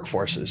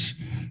workforces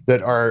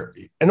that are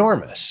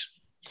enormous.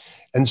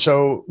 And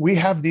so we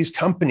have these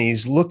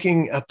companies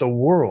looking at the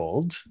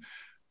world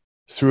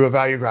through a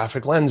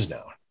valuographic lens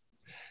now,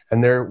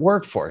 and their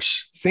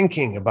workforce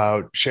thinking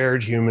about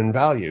shared human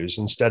values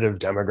instead of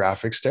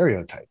demographic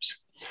stereotypes.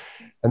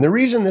 And the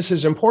reason this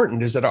is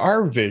important is that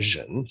our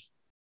vision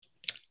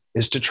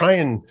is to try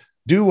and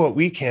do what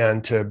we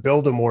can to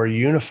build a more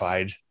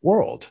unified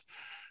world.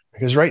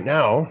 Because right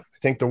now,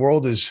 I think the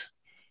world is,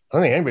 I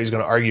don't think anybody's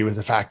going to argue with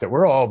the fact that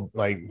we're all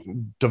like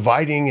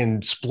dividing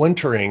and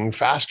splintering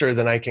faster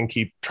than I can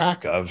keep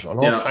track of on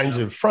all kinds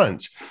of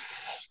fronts.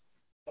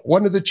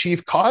 One of the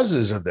chief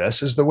causes of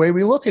this is the way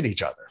we look at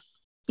each other.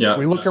 Yeah.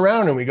 We look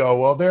around and we go,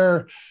 well,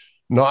 they're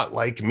not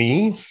like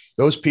me.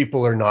 Those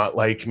people are not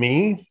like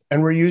me.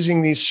 And we're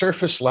using these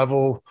surface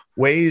level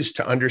ways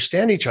to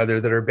understand each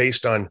other that are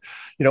based on,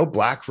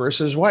 black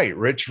versus white,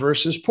 rich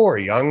versus poor,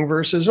 young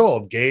versus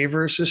old, gay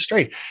versus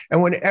straight.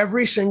 And when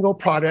every single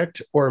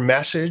product or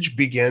message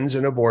begins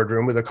in a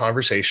boardroom with a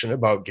conversation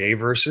about gay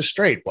versus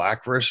straight,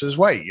 black versus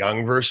white,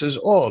 young versus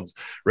old,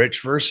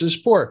 rich versus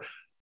poor,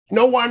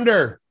 no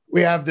wonder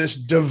we have this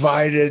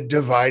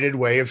divided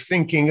way of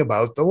thinking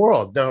about the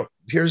world. Now,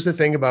 here's the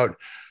thing about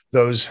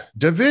those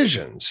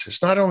divisions.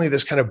 It's not only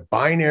this kind of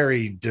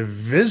binary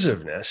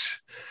divisiveness,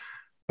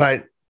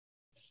 but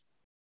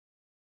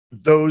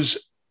those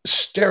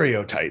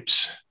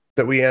stereotypes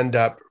that we end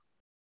up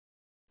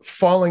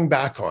falling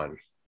back on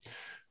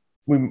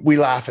we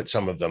laugh at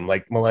some of them,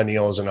 like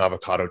millennials and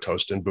avocado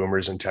toast and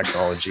boomers and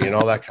technology and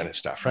all that kind of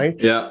stuff, right?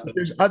 Yeah. But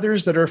there's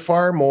others that are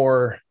far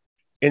more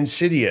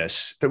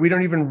insidious that we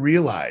don't even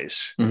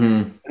realize.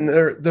 And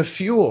they're the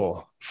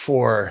fuel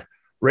for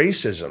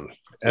racism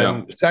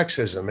and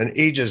sexism and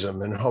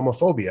ageism and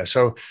homophobia.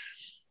 So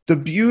the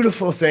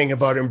beautiful thing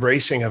about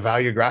embracing a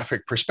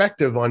valuographic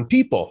perspective on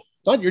people,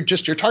 not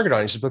just your target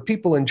audiences, but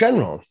people in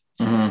general,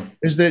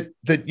 is that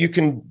you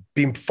can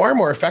be far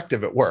more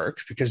effective at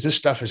work because this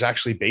stuff is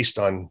actually based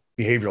on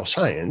behavioral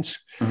science.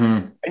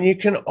 And you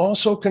can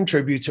also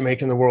contribute to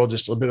making the world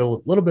just a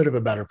little bit of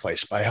a better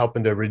place by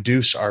helping to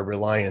reduce our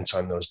reliance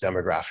on those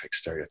demographic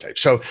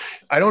stereotypes. So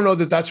I don't know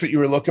that that's what you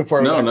were looking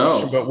for.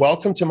 No. But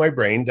welcome to my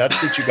brain.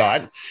 That's what you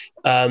got.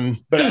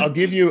 But I'll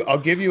give you a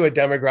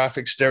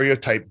demographic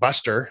stereotype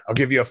buster. I'll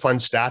give you a fun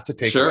stat to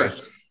take away.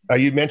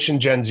 You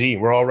mentioned Gen Z.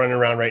 We're all running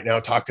around right now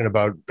talking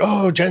about,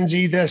 oh, Gen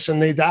Z this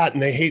and they that,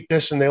 and they hate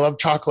this and they love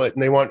chocolate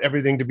and they want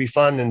everything to be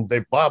fun and they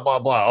blah, blah,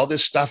 blah. All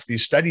this stuff,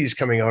 these studies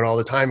coming out all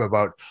the time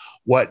about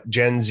what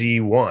Gen Z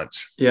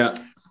wants. Yeah.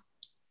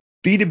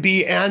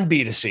 B2B and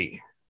B2C.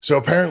 So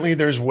apparently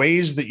there's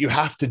ways that you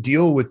have to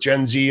deal with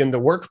Gen Z in the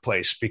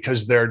workplace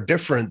because they're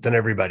different than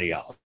everybody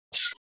else.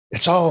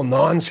 It's all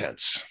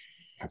nonsense.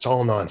 It's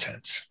all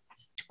nonsense.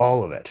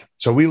 All of it.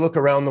 So we look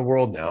around the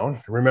world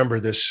now. Remember,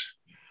 this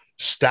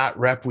stat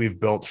rep we've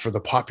built for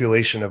the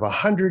population of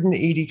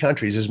 180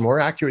 countries is more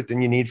accurate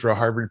than you need for a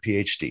Harvard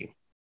PhD.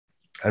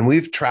 And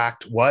we've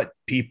tracked what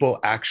people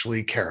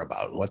actually care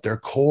about, what their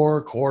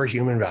core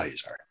human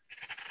values are,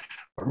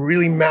 what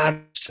really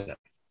matters to them.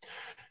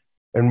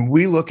 And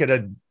we look at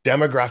a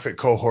demographic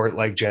cohort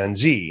like Gen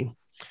Z,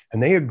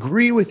 and they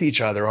agree with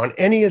each other on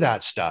any of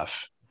that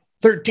stuff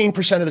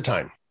 13% of the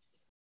time.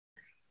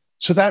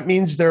 So that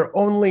means they're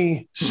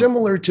only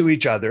similar to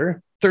each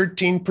other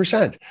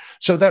 13%.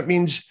 So that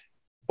means,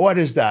 what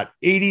is that?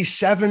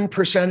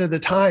 87% of the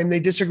time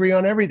they disagree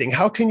on everything.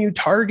 How can you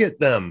target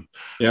them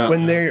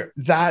when they're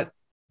that?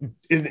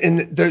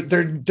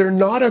 They're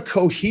not a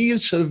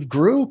cohesive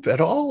group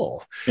at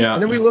all.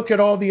 And then we look at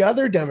all the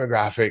other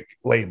demographic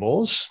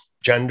labels: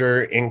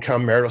 gender,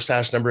 income, marital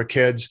status, number of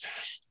kids,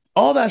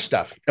 all that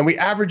stuff, and we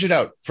average it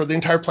out for the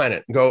entire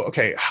planet and go,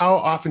 okay, how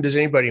often does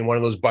anybody in one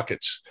of those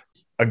buckets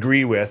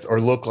agree with or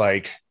look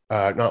like?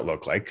 Not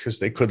look like, because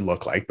they could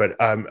look like, but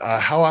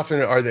how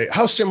often are they,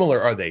 how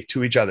similar are they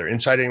to each other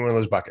inside any one of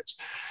those buckets?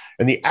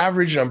 And the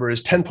average number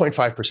is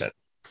 10.5%.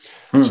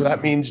 So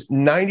that means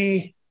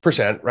 90%,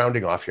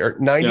 rounding off here,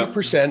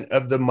 90%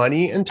 of the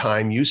money and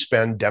time you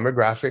spend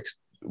demographics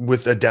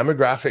with a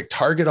demographic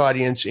target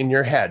audience in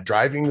your head,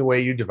 driving the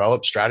way you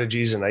develop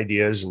strategies and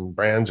ideas and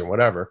brands and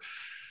whatever,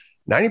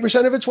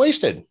 90% of it's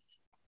wasted.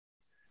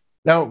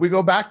 Now we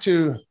go back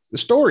to the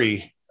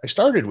story I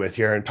started with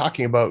here and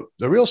talking about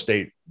the real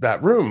estate,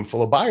 that room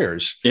full of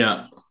buyers.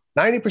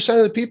 90%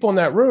 of the people in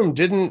that room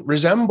didn't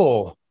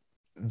resemble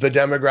the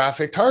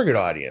demographic target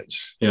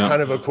audience.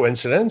 Kind of a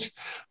coincidence.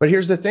 But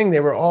here's the thing. They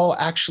were all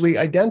actually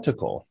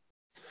identical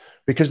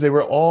because they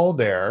were all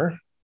there.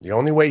 The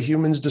only way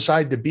humans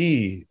decide to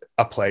be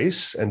a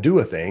place and do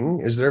a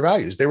thing is their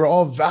values. They were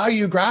all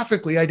value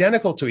graphically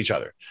identical to each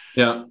other.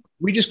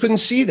 We just couldn't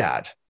see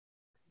that.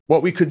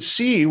 What we could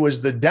see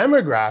was the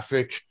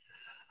demographic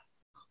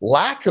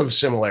lack of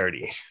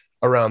similarity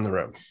around the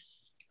room.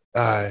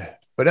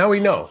 But now we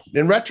know.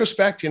 In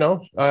retrospect,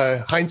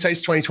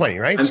 hindsight's 2020,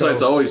 right?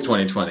 Hindsight's always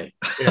 2020.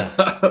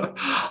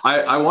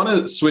 I want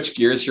to switch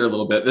gears here a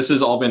little bit. This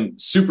has all been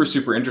super,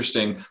 super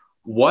interesting.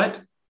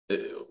 What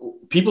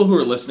people who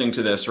are listening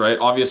to this, right?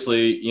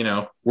 Obviously,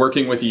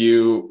 working with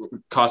you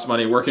costs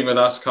money, working with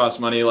us costs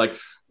money. Like,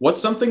 what's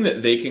something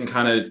that they can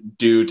kind of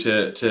do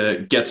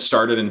to get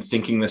started in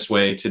thinking this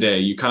way today?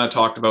 You kind of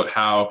talked about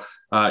how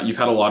you've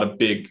had a lot of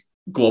big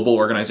global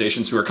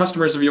organizations who are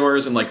customers of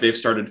yours, and like they've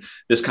started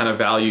this kind of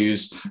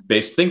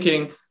values-based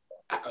thinking.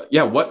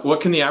 What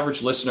can the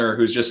average listener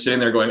who's just sitting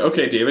there going,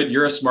 okay, David,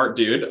 you're a smart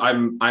dude.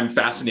 I'm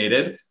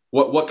fascinated.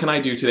 What can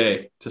I do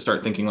today to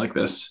start thinking like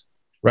this?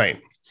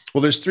 Right.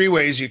 Well, there's 3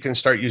 ways you can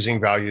start using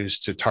values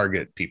to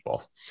target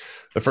people.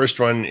 The first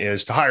one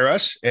is to hire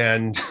us,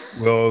 and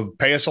we'll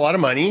pay us a lot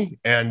of money,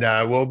 and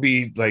we'll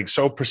be like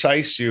so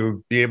precise.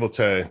 You'll be able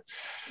to,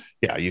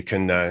 you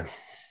can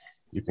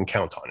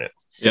count on it.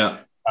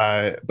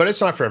 But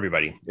it's not for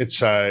everybody. It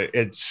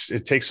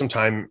takes some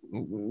time.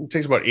 It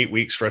takes about 8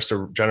 weeks for us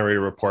to generate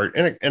a report,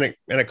 and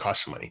it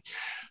costs some money.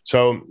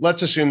 So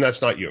let's assume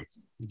that's not you,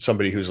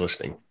 somebody who's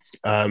listening.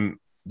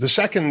 The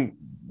second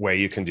way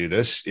you can do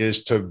this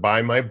is to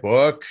buy my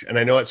book. And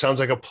I know it sounds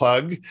like a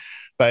plug,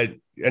 but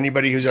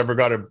anybody who's ever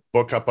got a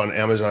book up on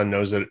Amazon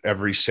knows that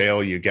every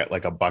sale you get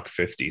like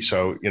 $1.50.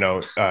 So,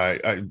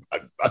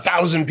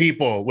 1,000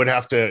 people would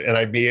have to, and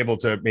I'd be able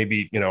to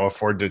maybe,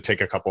 afford to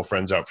take a couple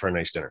friends out for a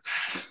nice dinner.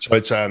 So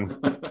it's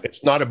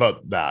not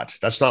about that.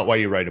 That's not why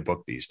you write a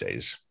book these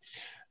days.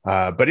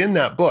 But in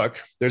that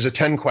book, there's a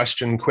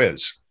 10-question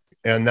quiz.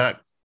 And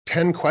that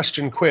 10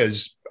 question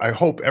quiz I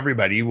hope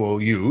everybody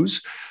will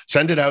use.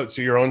 Send it out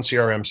to your own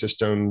CRM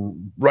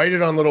system, write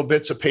it on little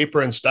bits of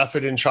paper and stuff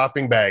it in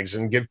shopping bags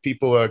and give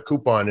people a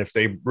coupon if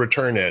they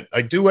return it.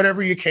 Like, do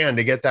whatever you can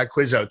to get that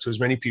quiz out to as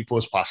many people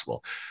as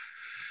possible.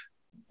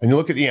 And you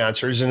look at the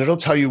answers and it'll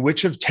tell you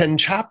which of 10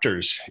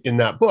 chapters in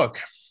that book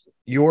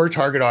your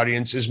target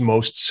audience is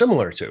most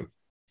similar to.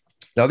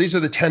 Now, these are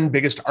the 10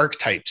 biggest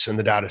archetypes in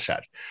the data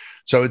set.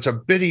 So it's a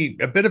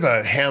bit of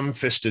a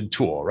ham-fisted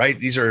tool, right?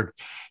 These are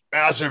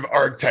massive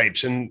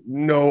archetypes, and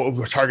no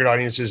target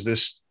audience is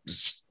this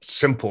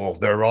simple.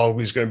 They're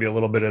always going to be a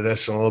little bit of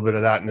this and a little bit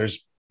of that. And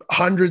there's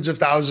hundreds of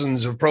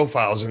thousands of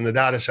profiles in the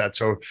data set.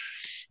 So,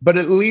 but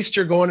at least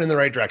you're going in the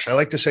right direction. I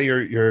like to say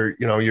you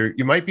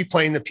might be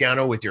playing the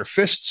piano with your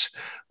fists,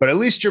 but at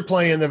least you're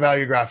playing the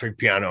valuegraphic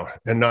piano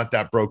and not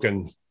that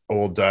broken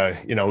old,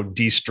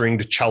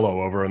 D-stringed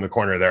cello over in the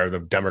corner there,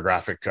 the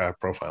demographic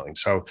profiling.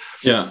 So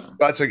yeah,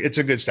 it's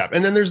a good step.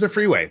 And then there's the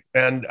freeway.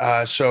 And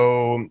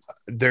so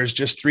there's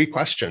just 3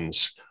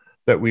 questions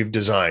that we've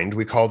designed.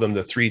 We call them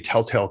the 3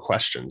 telltale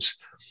questions.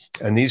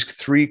 And these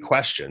 3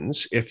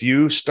 questions, if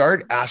you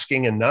start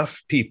asking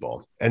enough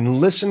people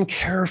and listen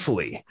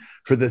carefully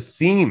for the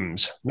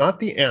themes, not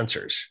the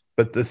answers,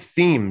 but the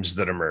themes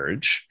that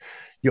emerge,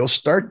 you'll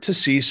start to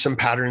see some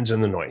patterns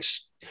in the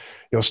noise.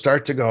 You'll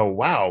start to go,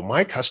 wow,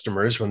 my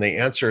customers, when they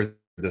answer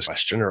this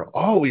question, are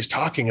always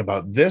talking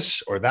about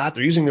this or that.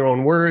 They're using their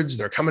own words.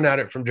 They're coming at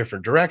it from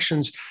different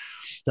directions.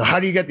 Now, how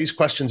do you get these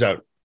questions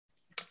out?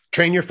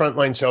 Train your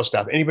frontline sales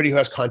staff, anybody who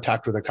has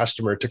contact with a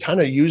customer, to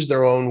kind of use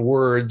their own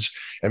words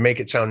and make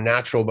it sound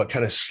natural, but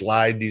kind of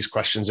slide these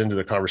questions into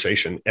the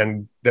conversation,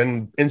 and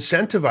then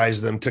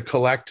incentivize them to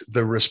collect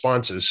the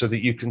responses so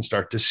that you can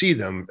start to see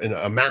them in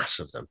a mass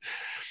of them.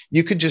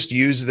 You could just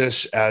use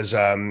this as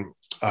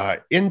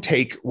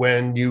intake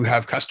when you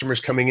have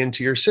customers coming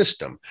into your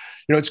system.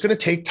 It's going to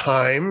take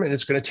time and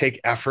it's going to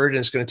take effort and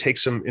it's going to take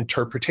some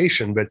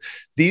interpretation. But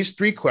these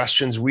 3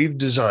 questions we've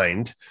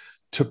designed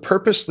to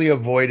purposely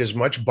avoid as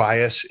much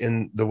bias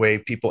in the way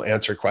people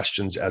answer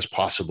questions as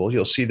possible.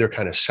 You'll see they're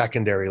kind of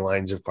secondary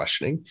lines of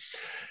questioning.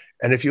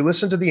 And if you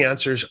listen to the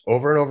answers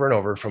over and over and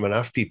over from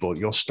enough people,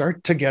 you'll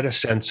start to get a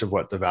sense of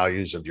what the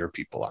values of your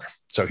people are.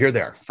 So here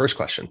they are. First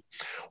question: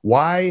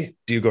 why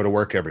do you go to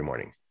work every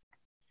morning?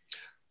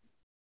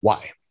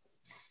 Why?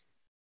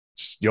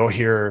 You'll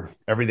hear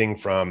everything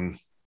from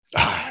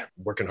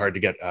working hard to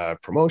get a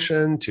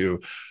promotion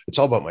to it's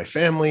all about my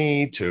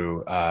family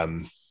to,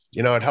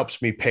 it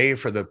helps me pay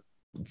for the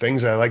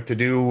things I like to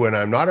do when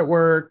I'm not at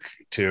work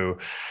to,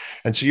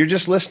 and so you're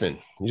just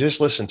listening. You just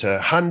listen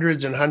to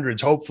hundreds and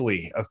hundreds,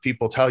 hopefully, of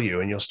people tell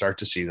you, and you'll start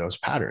to see those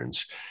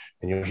patterns.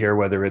 And you'll hear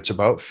whether it's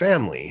about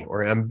family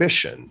or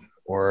ambition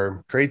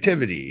or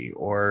creativity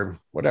or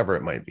whatever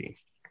it might be.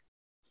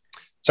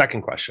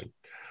 Second question: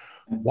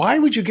 why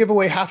would you give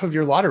away half of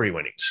your lottery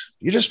winnings?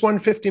 You just won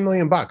 $50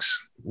 million.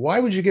 Why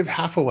would you give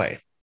half away?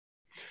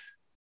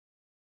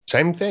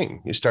 Same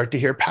thing. You start to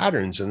hear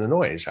patterns in the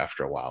noise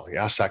after a while. You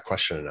ask that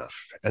question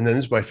enough. And then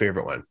this is my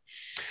favorite one.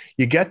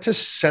 You get to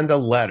send a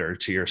letter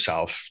to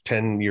yourself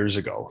 10 years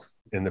ago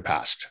in the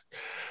past.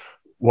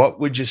 What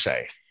would you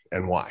say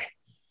and why?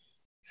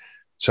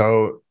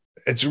 So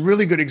it's a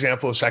really good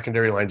example of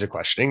secondary lines of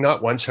questioning.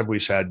 Not once have we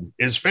said,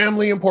 is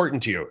family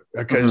important to you?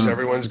 Because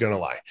everyone's going to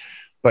lie.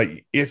 But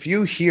if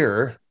you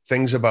hear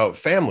things about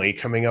family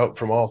coming out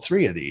from all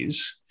 3 of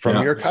these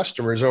from your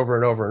customers over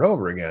and over and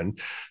over again,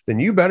 then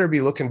you better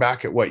be looking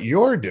back at what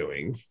you're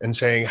doing and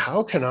saying,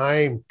 how can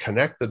I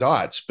connect the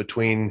dots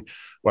between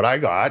what I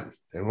got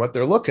and what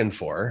they're looking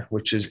for,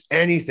 which is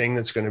anything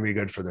that's going to be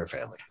good for their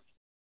family.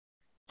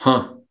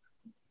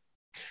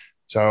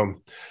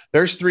 So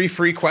there's 3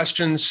 free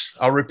questions.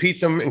 I'll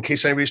repeat them in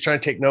case anybody's trying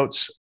to take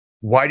notes.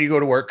 Why do you go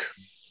to work?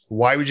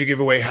 Why would you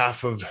give away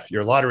half of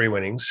your lottery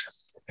winnings?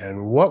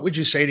 And what would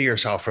you say to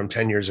yourself from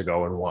 10 years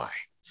ago and why?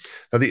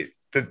 Now,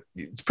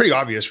 it's pretty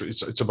obvious.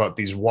 It's about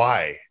these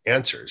why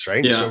answers,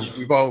 right? Yeah. So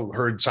we've all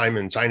heard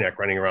Simon Sinek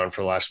running around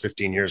for the last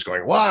 15 years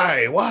going,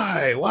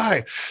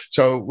 why?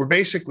 So we're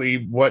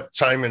basically, what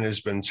Simon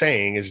has been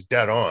saying is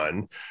dead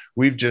on.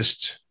 We've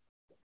just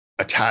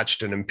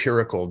attached an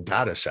empirical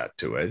data set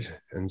to it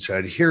and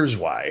said, here's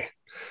why.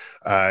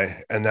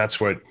 And that's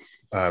what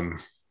value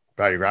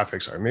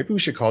graphics are. Maybe we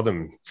should call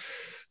them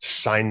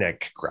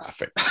Sinek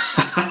graphics.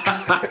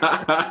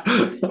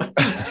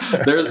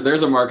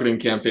 There's a marketing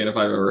campaign if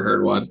I've ever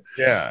heard one.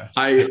 Yeah.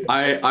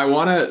 I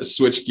want to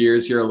switch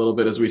gears here a little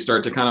bit as we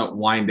start to kind of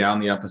wind down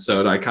the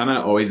episode. I kind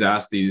of always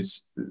ask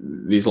these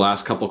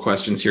last couple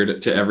questions here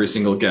to every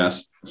single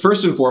guest.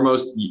 First and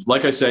foremost,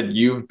 like I said,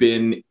 you've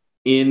been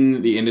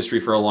in the industry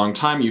for a long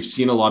time. You've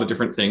seen a lot of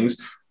different things.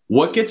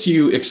 What gets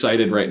you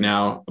excited right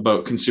now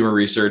about consumer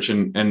research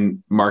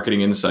and marketing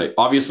insight?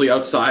 Obviously,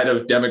 outside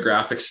of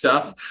demographic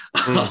stuff,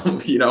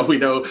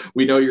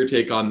 we know your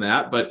take on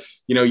that. But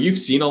you've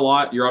seen a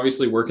lot. You're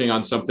obviously working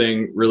on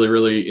something really,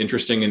 really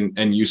interesting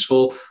and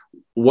useful.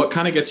 What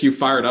kind of gets you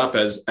fired up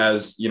as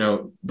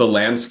the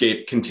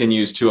landscape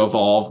continues to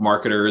evolve,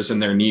 marketers and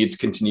their needs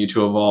continue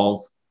to evolve?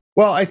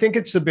 Well, I think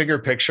it's the bigger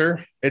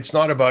picture. It's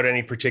not about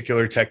any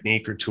particular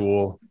technique or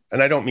tool.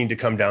 And I don't mean to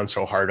come down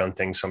so hard on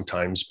things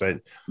sometimes, but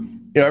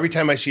every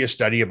time I see a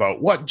study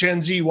about what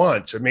Gen Z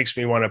wants, it makes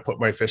me want to put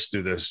my fist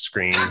through the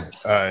screen.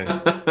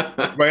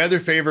 My other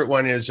favorite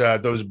one is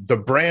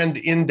the brand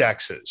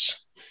indexes.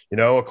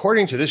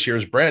 According to this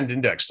year's brand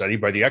index study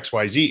by the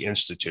XYZ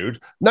Institute,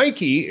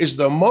 Nike is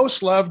the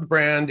most loved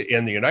brand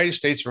in the United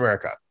States of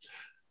America,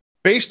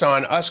 based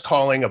on us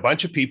calling a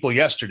bunch of people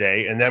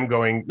yesterday and them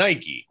going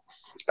Nike.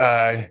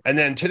 And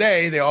then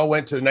today they all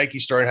went to the Nike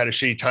store and had a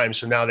shitty time.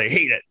 So now they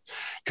hate it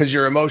because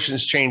your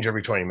emotions change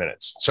every 20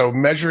 minutes. So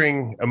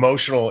measuring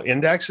emotional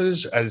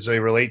indexes as they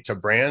relate to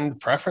brand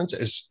preference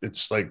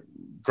it's like,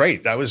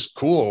 great. That was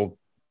cool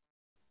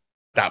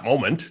that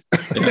moment,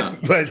 yeah.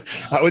 But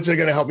what's it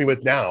going to help me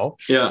with now?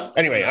 Yeah.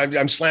 Anyway,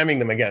 I'm slamming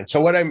them again. So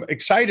what I'm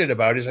excited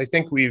about is I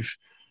think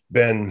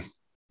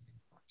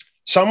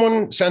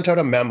someone sent out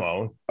a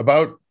memo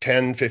about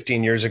 10,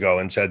 15 years ago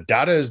and said,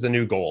 data is the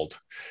new gold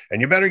and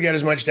you better get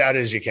as much data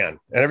as you can.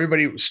 And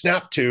everybody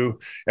snapped to,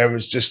 and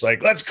was just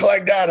like, let's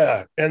collect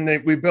data. And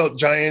we built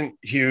giant,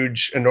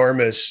 huge,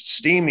 enormous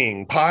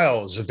steaming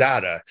piles of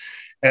data.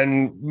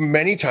 And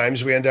many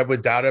times we end up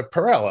with data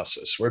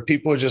paralysis, where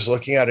people are just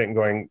looking at it and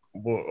going,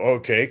 well,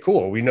 okay,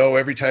 cool. We know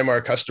every time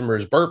our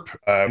customers burp,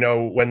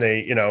 know when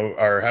they,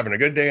 are having a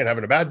good day and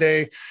having a bad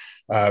day.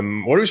 What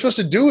are we supposed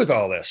to do with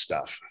all this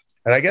stuff?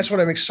 And I guess what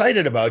I'm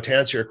excited about, to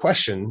answer your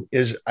question,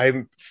 is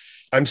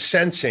I'm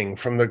sensing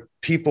from the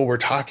people we're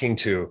talking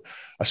to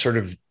a sort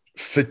of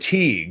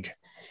fatigue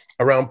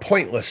around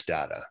pointless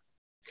data,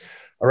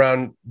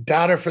 around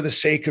data for the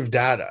sake of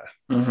data,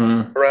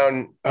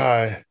 around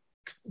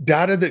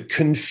data that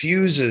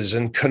confuses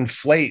and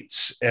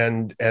conflates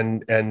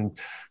and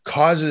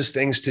causes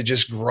things to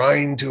just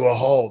grind to a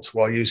halt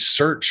while you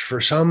search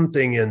for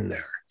something in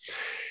there,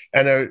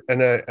 and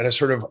a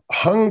sort of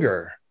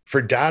hunger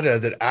for data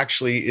that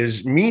actually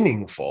is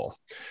meaningful,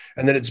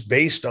 and that it's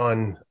based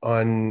on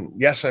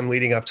yes, I'm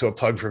leading up to a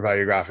plug for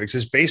Value Graphics,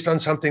 is based on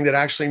something that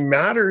actually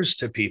matters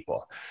to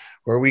people,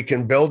 where we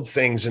can build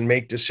things and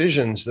make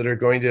decisions that are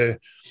going to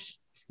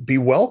be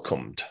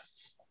welcomed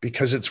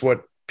because it's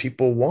what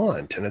people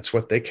want and it's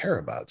what they care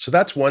about. So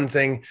that's one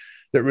thing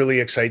that really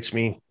excites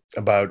me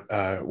about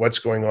what's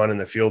going on in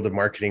the field of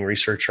marketing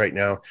research right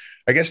now.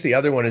 I guess the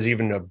other one is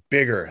even a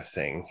bigger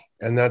thing,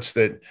 and that's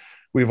that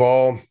we've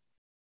all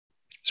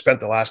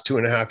spent the last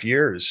 2.5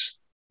 years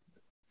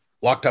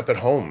locked up at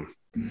home,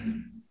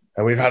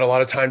 and we've had a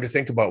lot of time to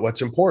think about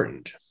what's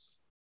important.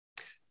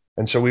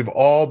 And so we've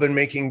all been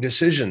making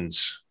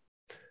decisions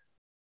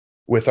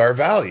with our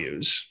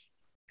values,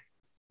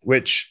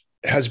 which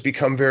has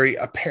become very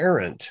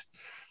apparent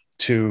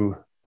to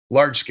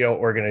large-scale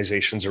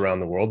organizations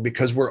around the world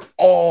because we're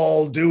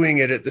all doing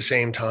it at the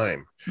same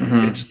time.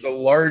 It's the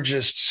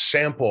largest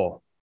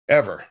sample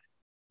ever.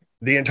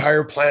 The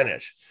entire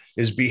planet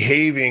is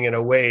behaving in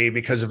a way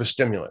because of a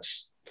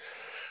stimulus.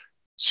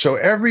 So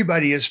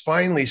everybody is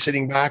finally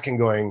sitting back and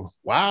going,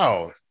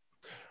 wow,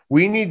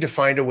 we need to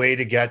find a way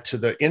to get to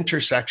the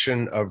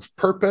intersection of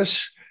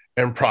purpose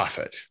and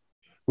profit.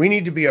 We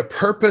need to be a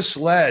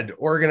purpose-led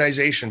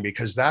organization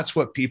because that's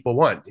what people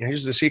want. And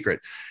here's the secret.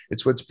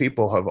 It's what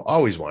people have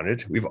always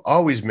wanted. We've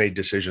always made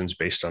decisions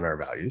based on our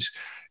values.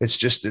 It's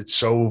just, it's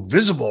so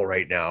visible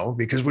right now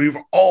because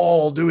we're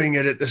all doing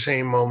it at the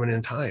same moment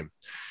in time.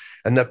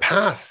 And the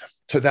path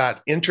to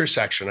that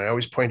intersection, I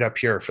always point up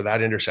here for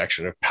that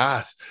intersection of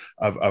path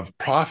of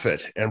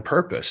profit and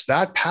purpose.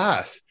 That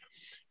path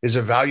is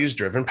a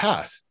values-driven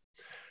path.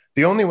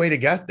 The only way to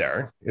get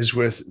there is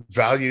with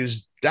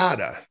values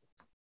data.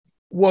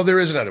 Well, there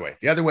is another way.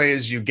 The other way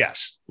is you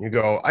guess. You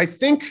go, I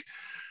think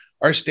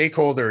our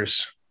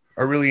stakeholders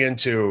are really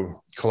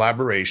into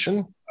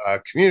collaboration,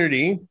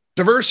 community,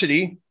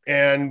 diversity,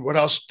 and what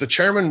else? The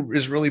chairman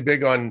is really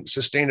big on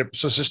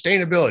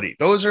sustainability.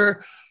 Those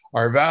are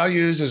our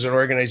values as an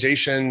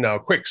organization. Now,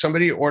 quick,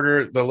 somebody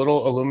order the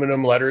little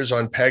aluminum letters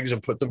on pegs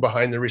and put them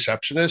behind the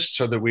receptionist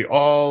so that we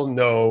all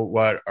know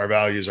what our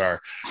values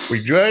are.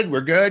 We good? We're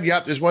good?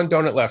 Yep, there's one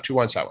donut left. Who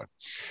wants that one?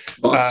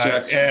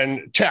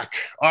 And check.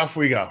 Off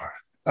we go.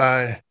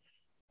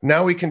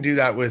 Now we can do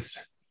that with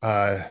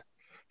a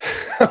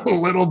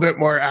little bit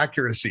more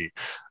accuracy.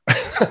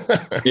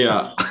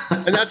 Yeah.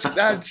 And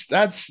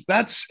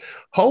that's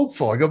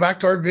hopeful. I go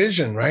back to our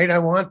vision, right? I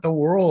want the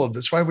world.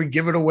 That's why we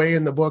give it away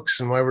in the books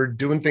and why we're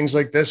doing things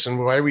like this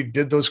and why we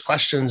did those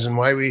questions and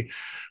why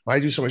I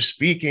do so much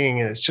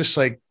speaking. And it's just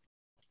like,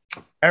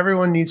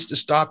 everyone needs to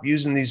stop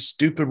using these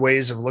stupid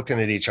ways of looking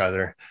at each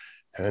other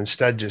and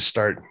instead just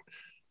start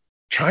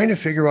trying to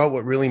figure out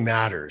what really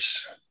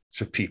matters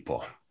to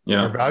people.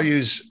 Yeah. Our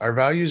values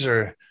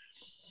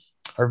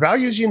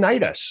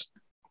unite us.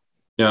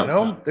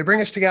 Yeah. They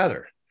bring us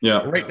together.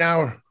 Yeah. And right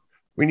now,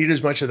 we need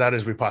as much of that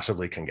as we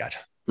possibly can get.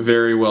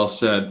 Very well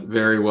said.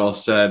 Very well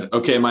said.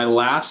 Okay. My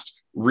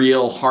last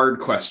real hard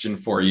question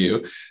for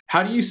you.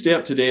 How do you stay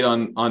up to date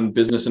on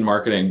business and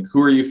marketing?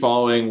 Who are you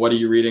following? What are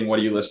you reading? What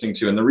are you listening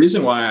to? And the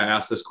reason why I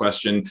asked this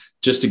question,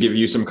 just to give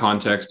you some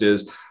context,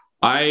 is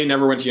I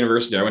never went to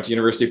university. I went to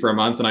university for a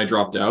month and I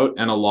dropped out.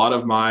 And a lot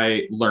of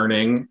my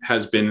learning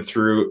has been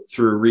through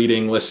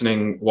reading,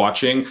 listening,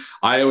 watching.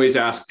 I always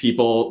ask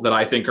people that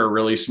I think are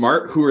really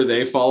smart, who are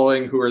they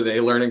following? Who are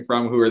they learning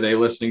from? Who are they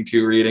listening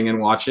to, reading and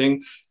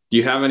watching? Do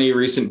you have any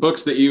recent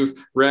books that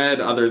you've read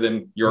other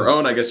than your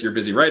own? I guess you're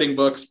busy writing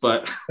books,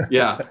 but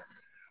yeah.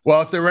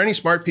 Well, if there were any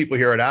smart people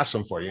here, I'd ask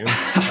them for you.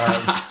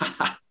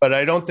 But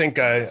I don't think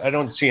I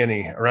don't see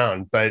any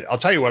around. But I'll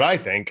tell you what I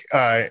think.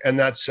 And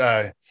that's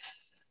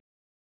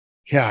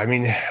yeah, I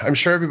mean, I'm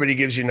sure everybody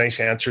gives you nice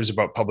answers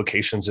about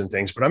publications and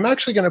things, but I'm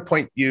actually going to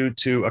point you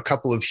to a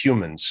couple of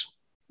humans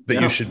that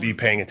you should be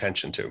paying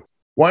attention to.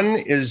 One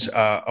is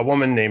a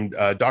woman named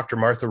Dr.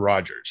 Martha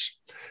Rogers.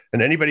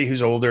 And anybody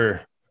who's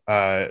older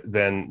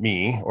than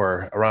me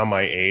or around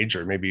my age,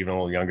 or maybe even a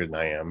little younger than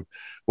I am,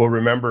 will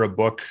remember a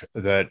book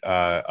that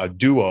a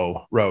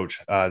duo wrote.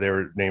 They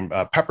were named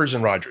Peppers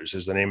and Rogers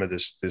is the name of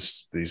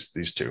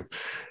these two.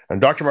 And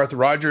Dr. Martha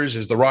Rogers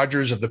is the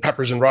Rogers of the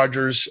Peppers and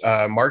Rogers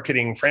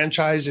marketing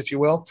franchise, if you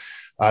will.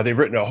 They've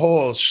written a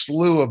whole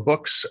slew of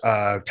books,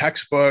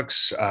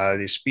 textbooks.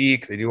 They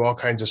speak, they do all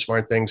kinds of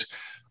smart things.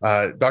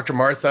 Dr.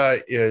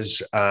 Martha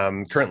is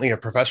currently a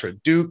professor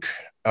at Duke,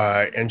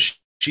 and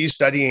she's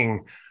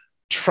studying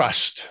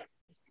trust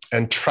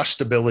and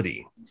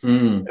trustability.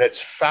 And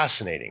it's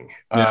fascinating.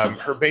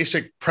 Her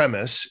basic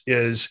premise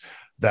is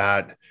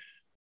that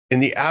in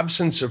the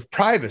absence of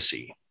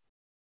privacy,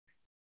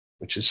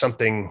 which is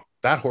something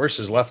that horse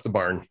has left the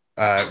barn.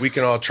 We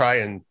can all try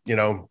and,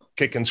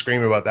 kick and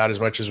scream about that as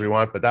much as we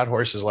want, but that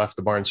horse has left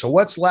the barn. So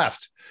what's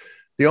left?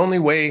 The only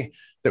way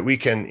that we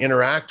can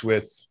interact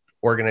with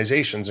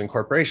organizations and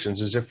corporations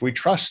is if we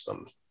trust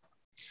them.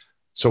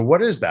 So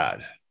what is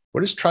that?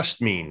 What does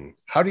trust mean?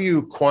 How do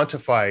you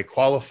quantify,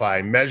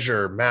 qualify,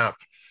 measure, map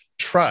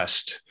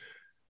trust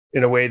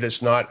in a way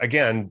that's not,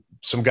 again,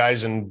 some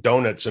guys in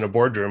donuts in a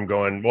boardroom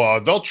going,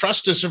 well, they'll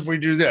trust us if we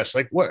do this.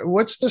 Like,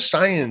 what's the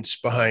science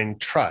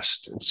behind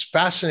trust? It's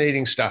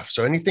fascinating stuff.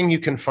 So anything you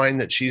can find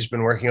that she's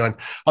been working on,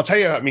 I'll tell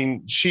you, I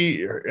mean,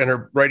 she and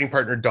her writing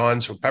partner, Dawn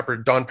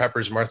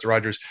Peppers, Martha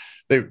Rogers,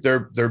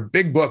 their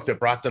big book that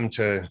brought them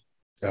to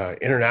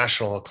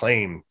international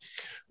acclaim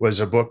was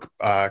a book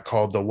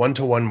called The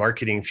One-to-One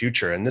Marketing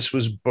Future. And this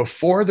was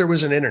before there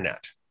was an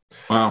internet.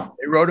 Wow.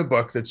 They wrote a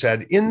book that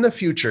said, in the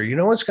future, you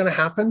know what's going to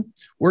happen?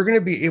 We're going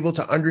to be able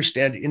to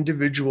understand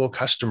individual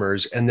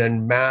customers and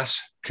then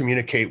mass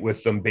communicate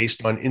with them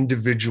based on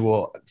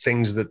individual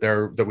things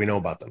that we know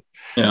about them.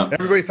 Yeah.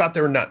 Everybody thought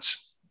they were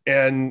nuts.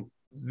 And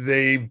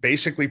they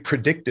basically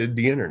predicted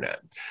the internet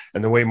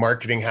and the way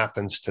marketing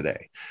happens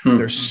today.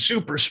 They're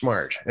super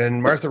smart.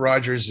 And Martha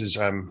Rogers is,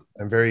 I'm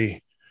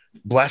very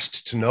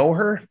blessed to know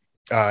her.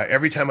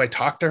 Every time I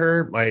talk to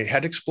her, my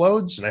head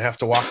explodes and I have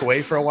to walk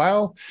away for a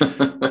while.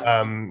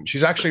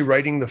 She's actually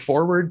writing the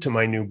foreword to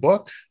my new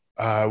book,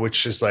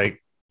 which is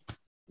like,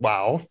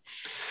 wow.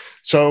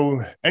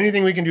 So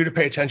anything we can do to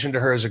pay attention to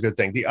her is a good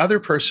thing. The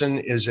other person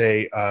is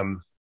a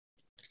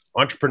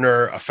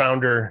entrepreneur, a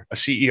founder, a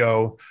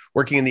CEO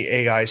working in the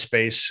AI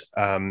space.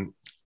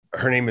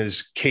 Her name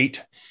is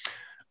Kate.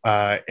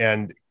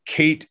 And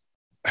Kate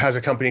has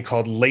a company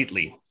called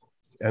Lately.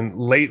 And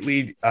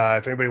Lately,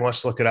 if anybody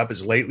wants to look it up,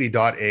 it's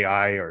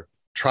lately.ai or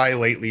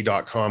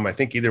trylately.com. I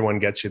think either one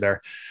gets you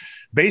there.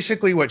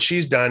 Basically, what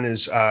she's done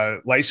is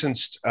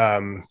licensed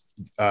an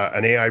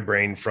AI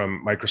brain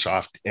from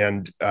Microsoft,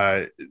 and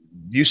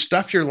you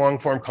stuff your long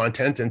form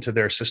content into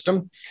their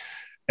system,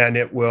 and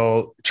it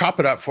will chop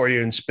it up for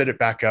you and spit it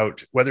back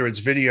out, whether it's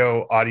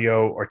video,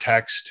 audio, or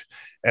text.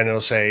 And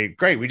it'll say,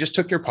 great, we just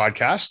took your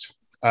podcast.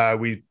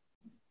 We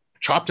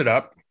chopped it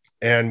up.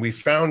 And we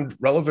found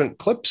relevant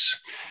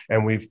clips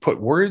and we've put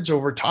words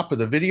over top of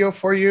the video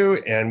for you.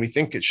 And we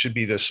think it should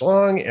be this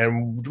long.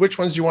 And which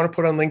ones do you want to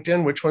put on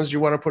LinkedIn? Which ones do you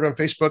want to put on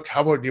Facebook?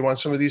 How about, do you want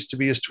some of these to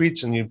be as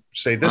tweets? And you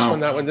say this one,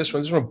 that one, this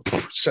one,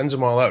 sends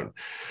them all out.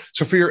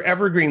 So for your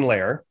evergreen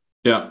layer,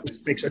 this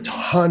makes a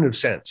ton of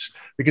sense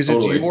because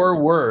it's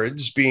your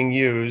words being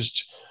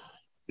used,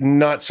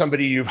 not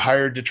somebody you've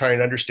hired to try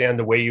and understand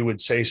the way you would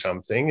say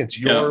something. It's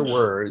your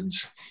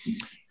words.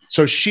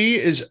 So she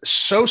is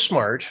so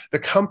smart. The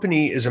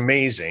company is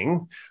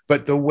amazing,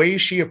 but the way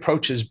she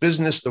approaches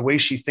business, the way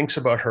she thinks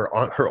about her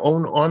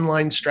own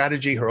online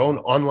strategy, her own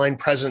online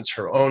presence,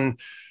 her own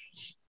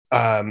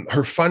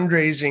her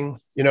fundraising.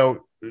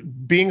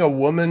 Being a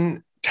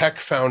woman tech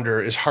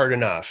founder is hard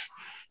enough.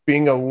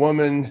 Being a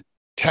woman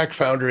tech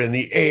founder in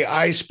the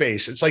AI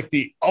space, it's like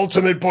the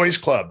ultimate boys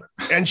club,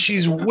 and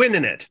she's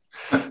winning it.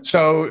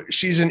 So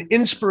she's an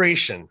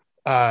inspiration.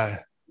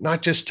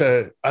 Not just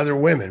to other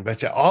women, but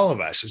to all of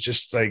us. It's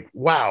just like,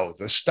 wow,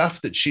 the stuff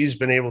that she's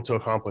been able to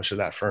accomplish at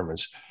that firm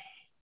is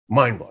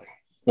mind-blowing.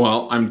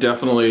 Well, I'm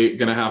definitely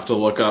going to have to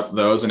look up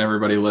those, and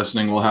everybody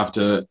listening will have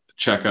to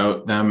check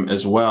out them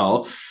as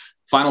well.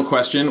 Final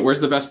question, where's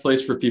the best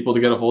place for people to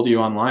get a hold of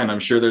you online? I'm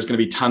sure there's going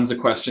to be tons of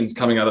questions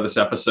coming out of this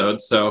episode.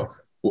 So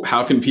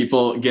how can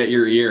people get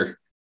your ear?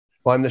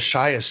 Well, I'm the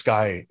shyest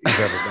guy you've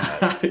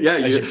ever met. Yeah,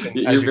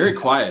 you're very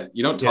quiet.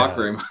 You don't talk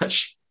very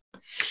much.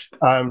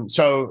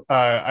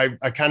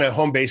 I kind of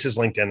home base is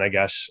LinkedIn, I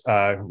guess.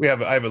 I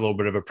have a little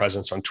bit of a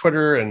presence on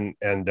Twitter and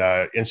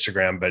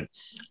Instagram, but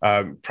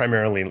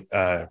primarily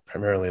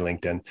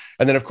LinkedIn.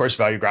 And then of course,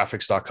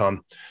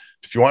 valuegraphics.com.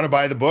 If you want to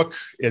buy the book,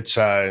 it's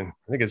I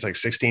think it's like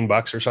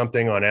 $16 or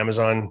something on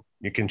Amazon.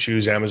 You can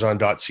choose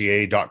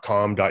amazon.ca,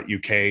 .com, .uk,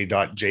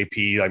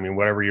 .jp. I mean,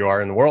 whatever you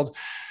are in the world.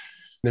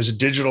 There's a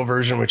digital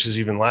version, which is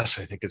even less.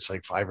 I think it's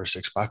like $5 or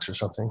 $6 or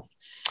something.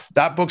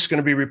 That book's going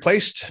to be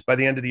replaced by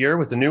the end of the year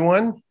with a new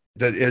one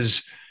that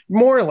is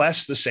more or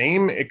less the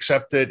same,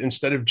 except that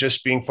instead of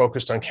just being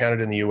focused on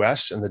Canada and the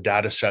US and the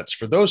data sets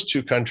for those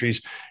two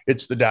countries,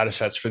 it's the data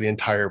sets for the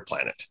entire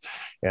planet.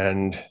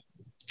 And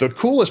the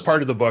coolest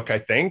part of the book, I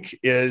think,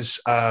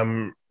 is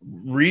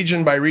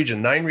region by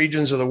region, 9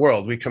 regions of the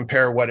world. We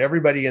compare what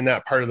everybody in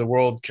that part of the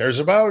world cares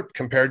about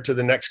compared to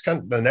the next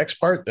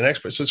part.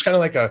 So it's kind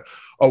of like a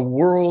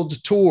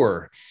world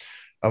tour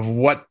of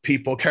what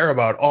people care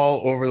about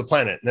all over the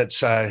planet. And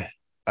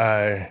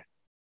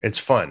it's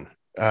fun.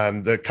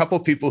 The couple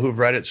people who've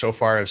read it so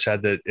far have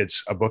said that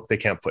it's a book they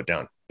can't put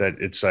down, that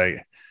it's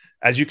like,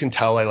 as you can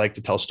tell, I like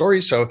to tell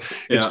stories. So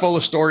it's full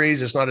of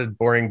stories. It's not a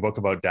boring book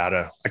about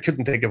data. I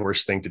couldn't think of a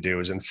worse thing to do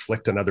is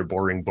inflict another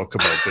boring book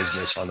about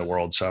business on the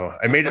world. So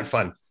I made it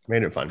fun.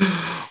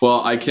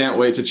 Well, I can't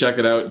wait to check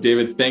it out.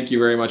 David, thank you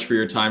very much for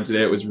your time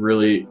today. It was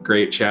really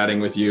great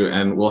chatting with you,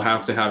 and we'll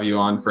have to have you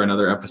on for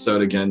another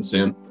episode again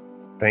soon.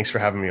 Thanks for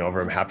having me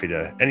over. I'm happy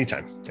to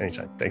anytime.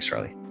 Thanks,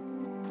 Charlie.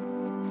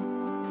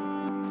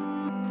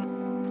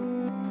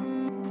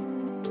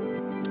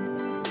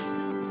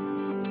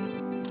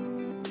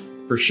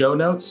 For show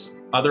notes,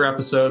 other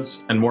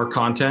episodes, and more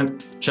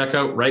content, check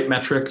out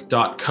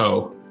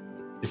rightmetric.co.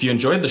 If you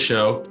enjoyed the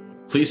show,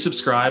 please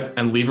subscribe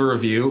and leave a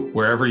review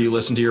wherever you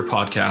listen to your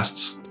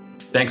podcasts.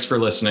 Thanks for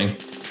listening.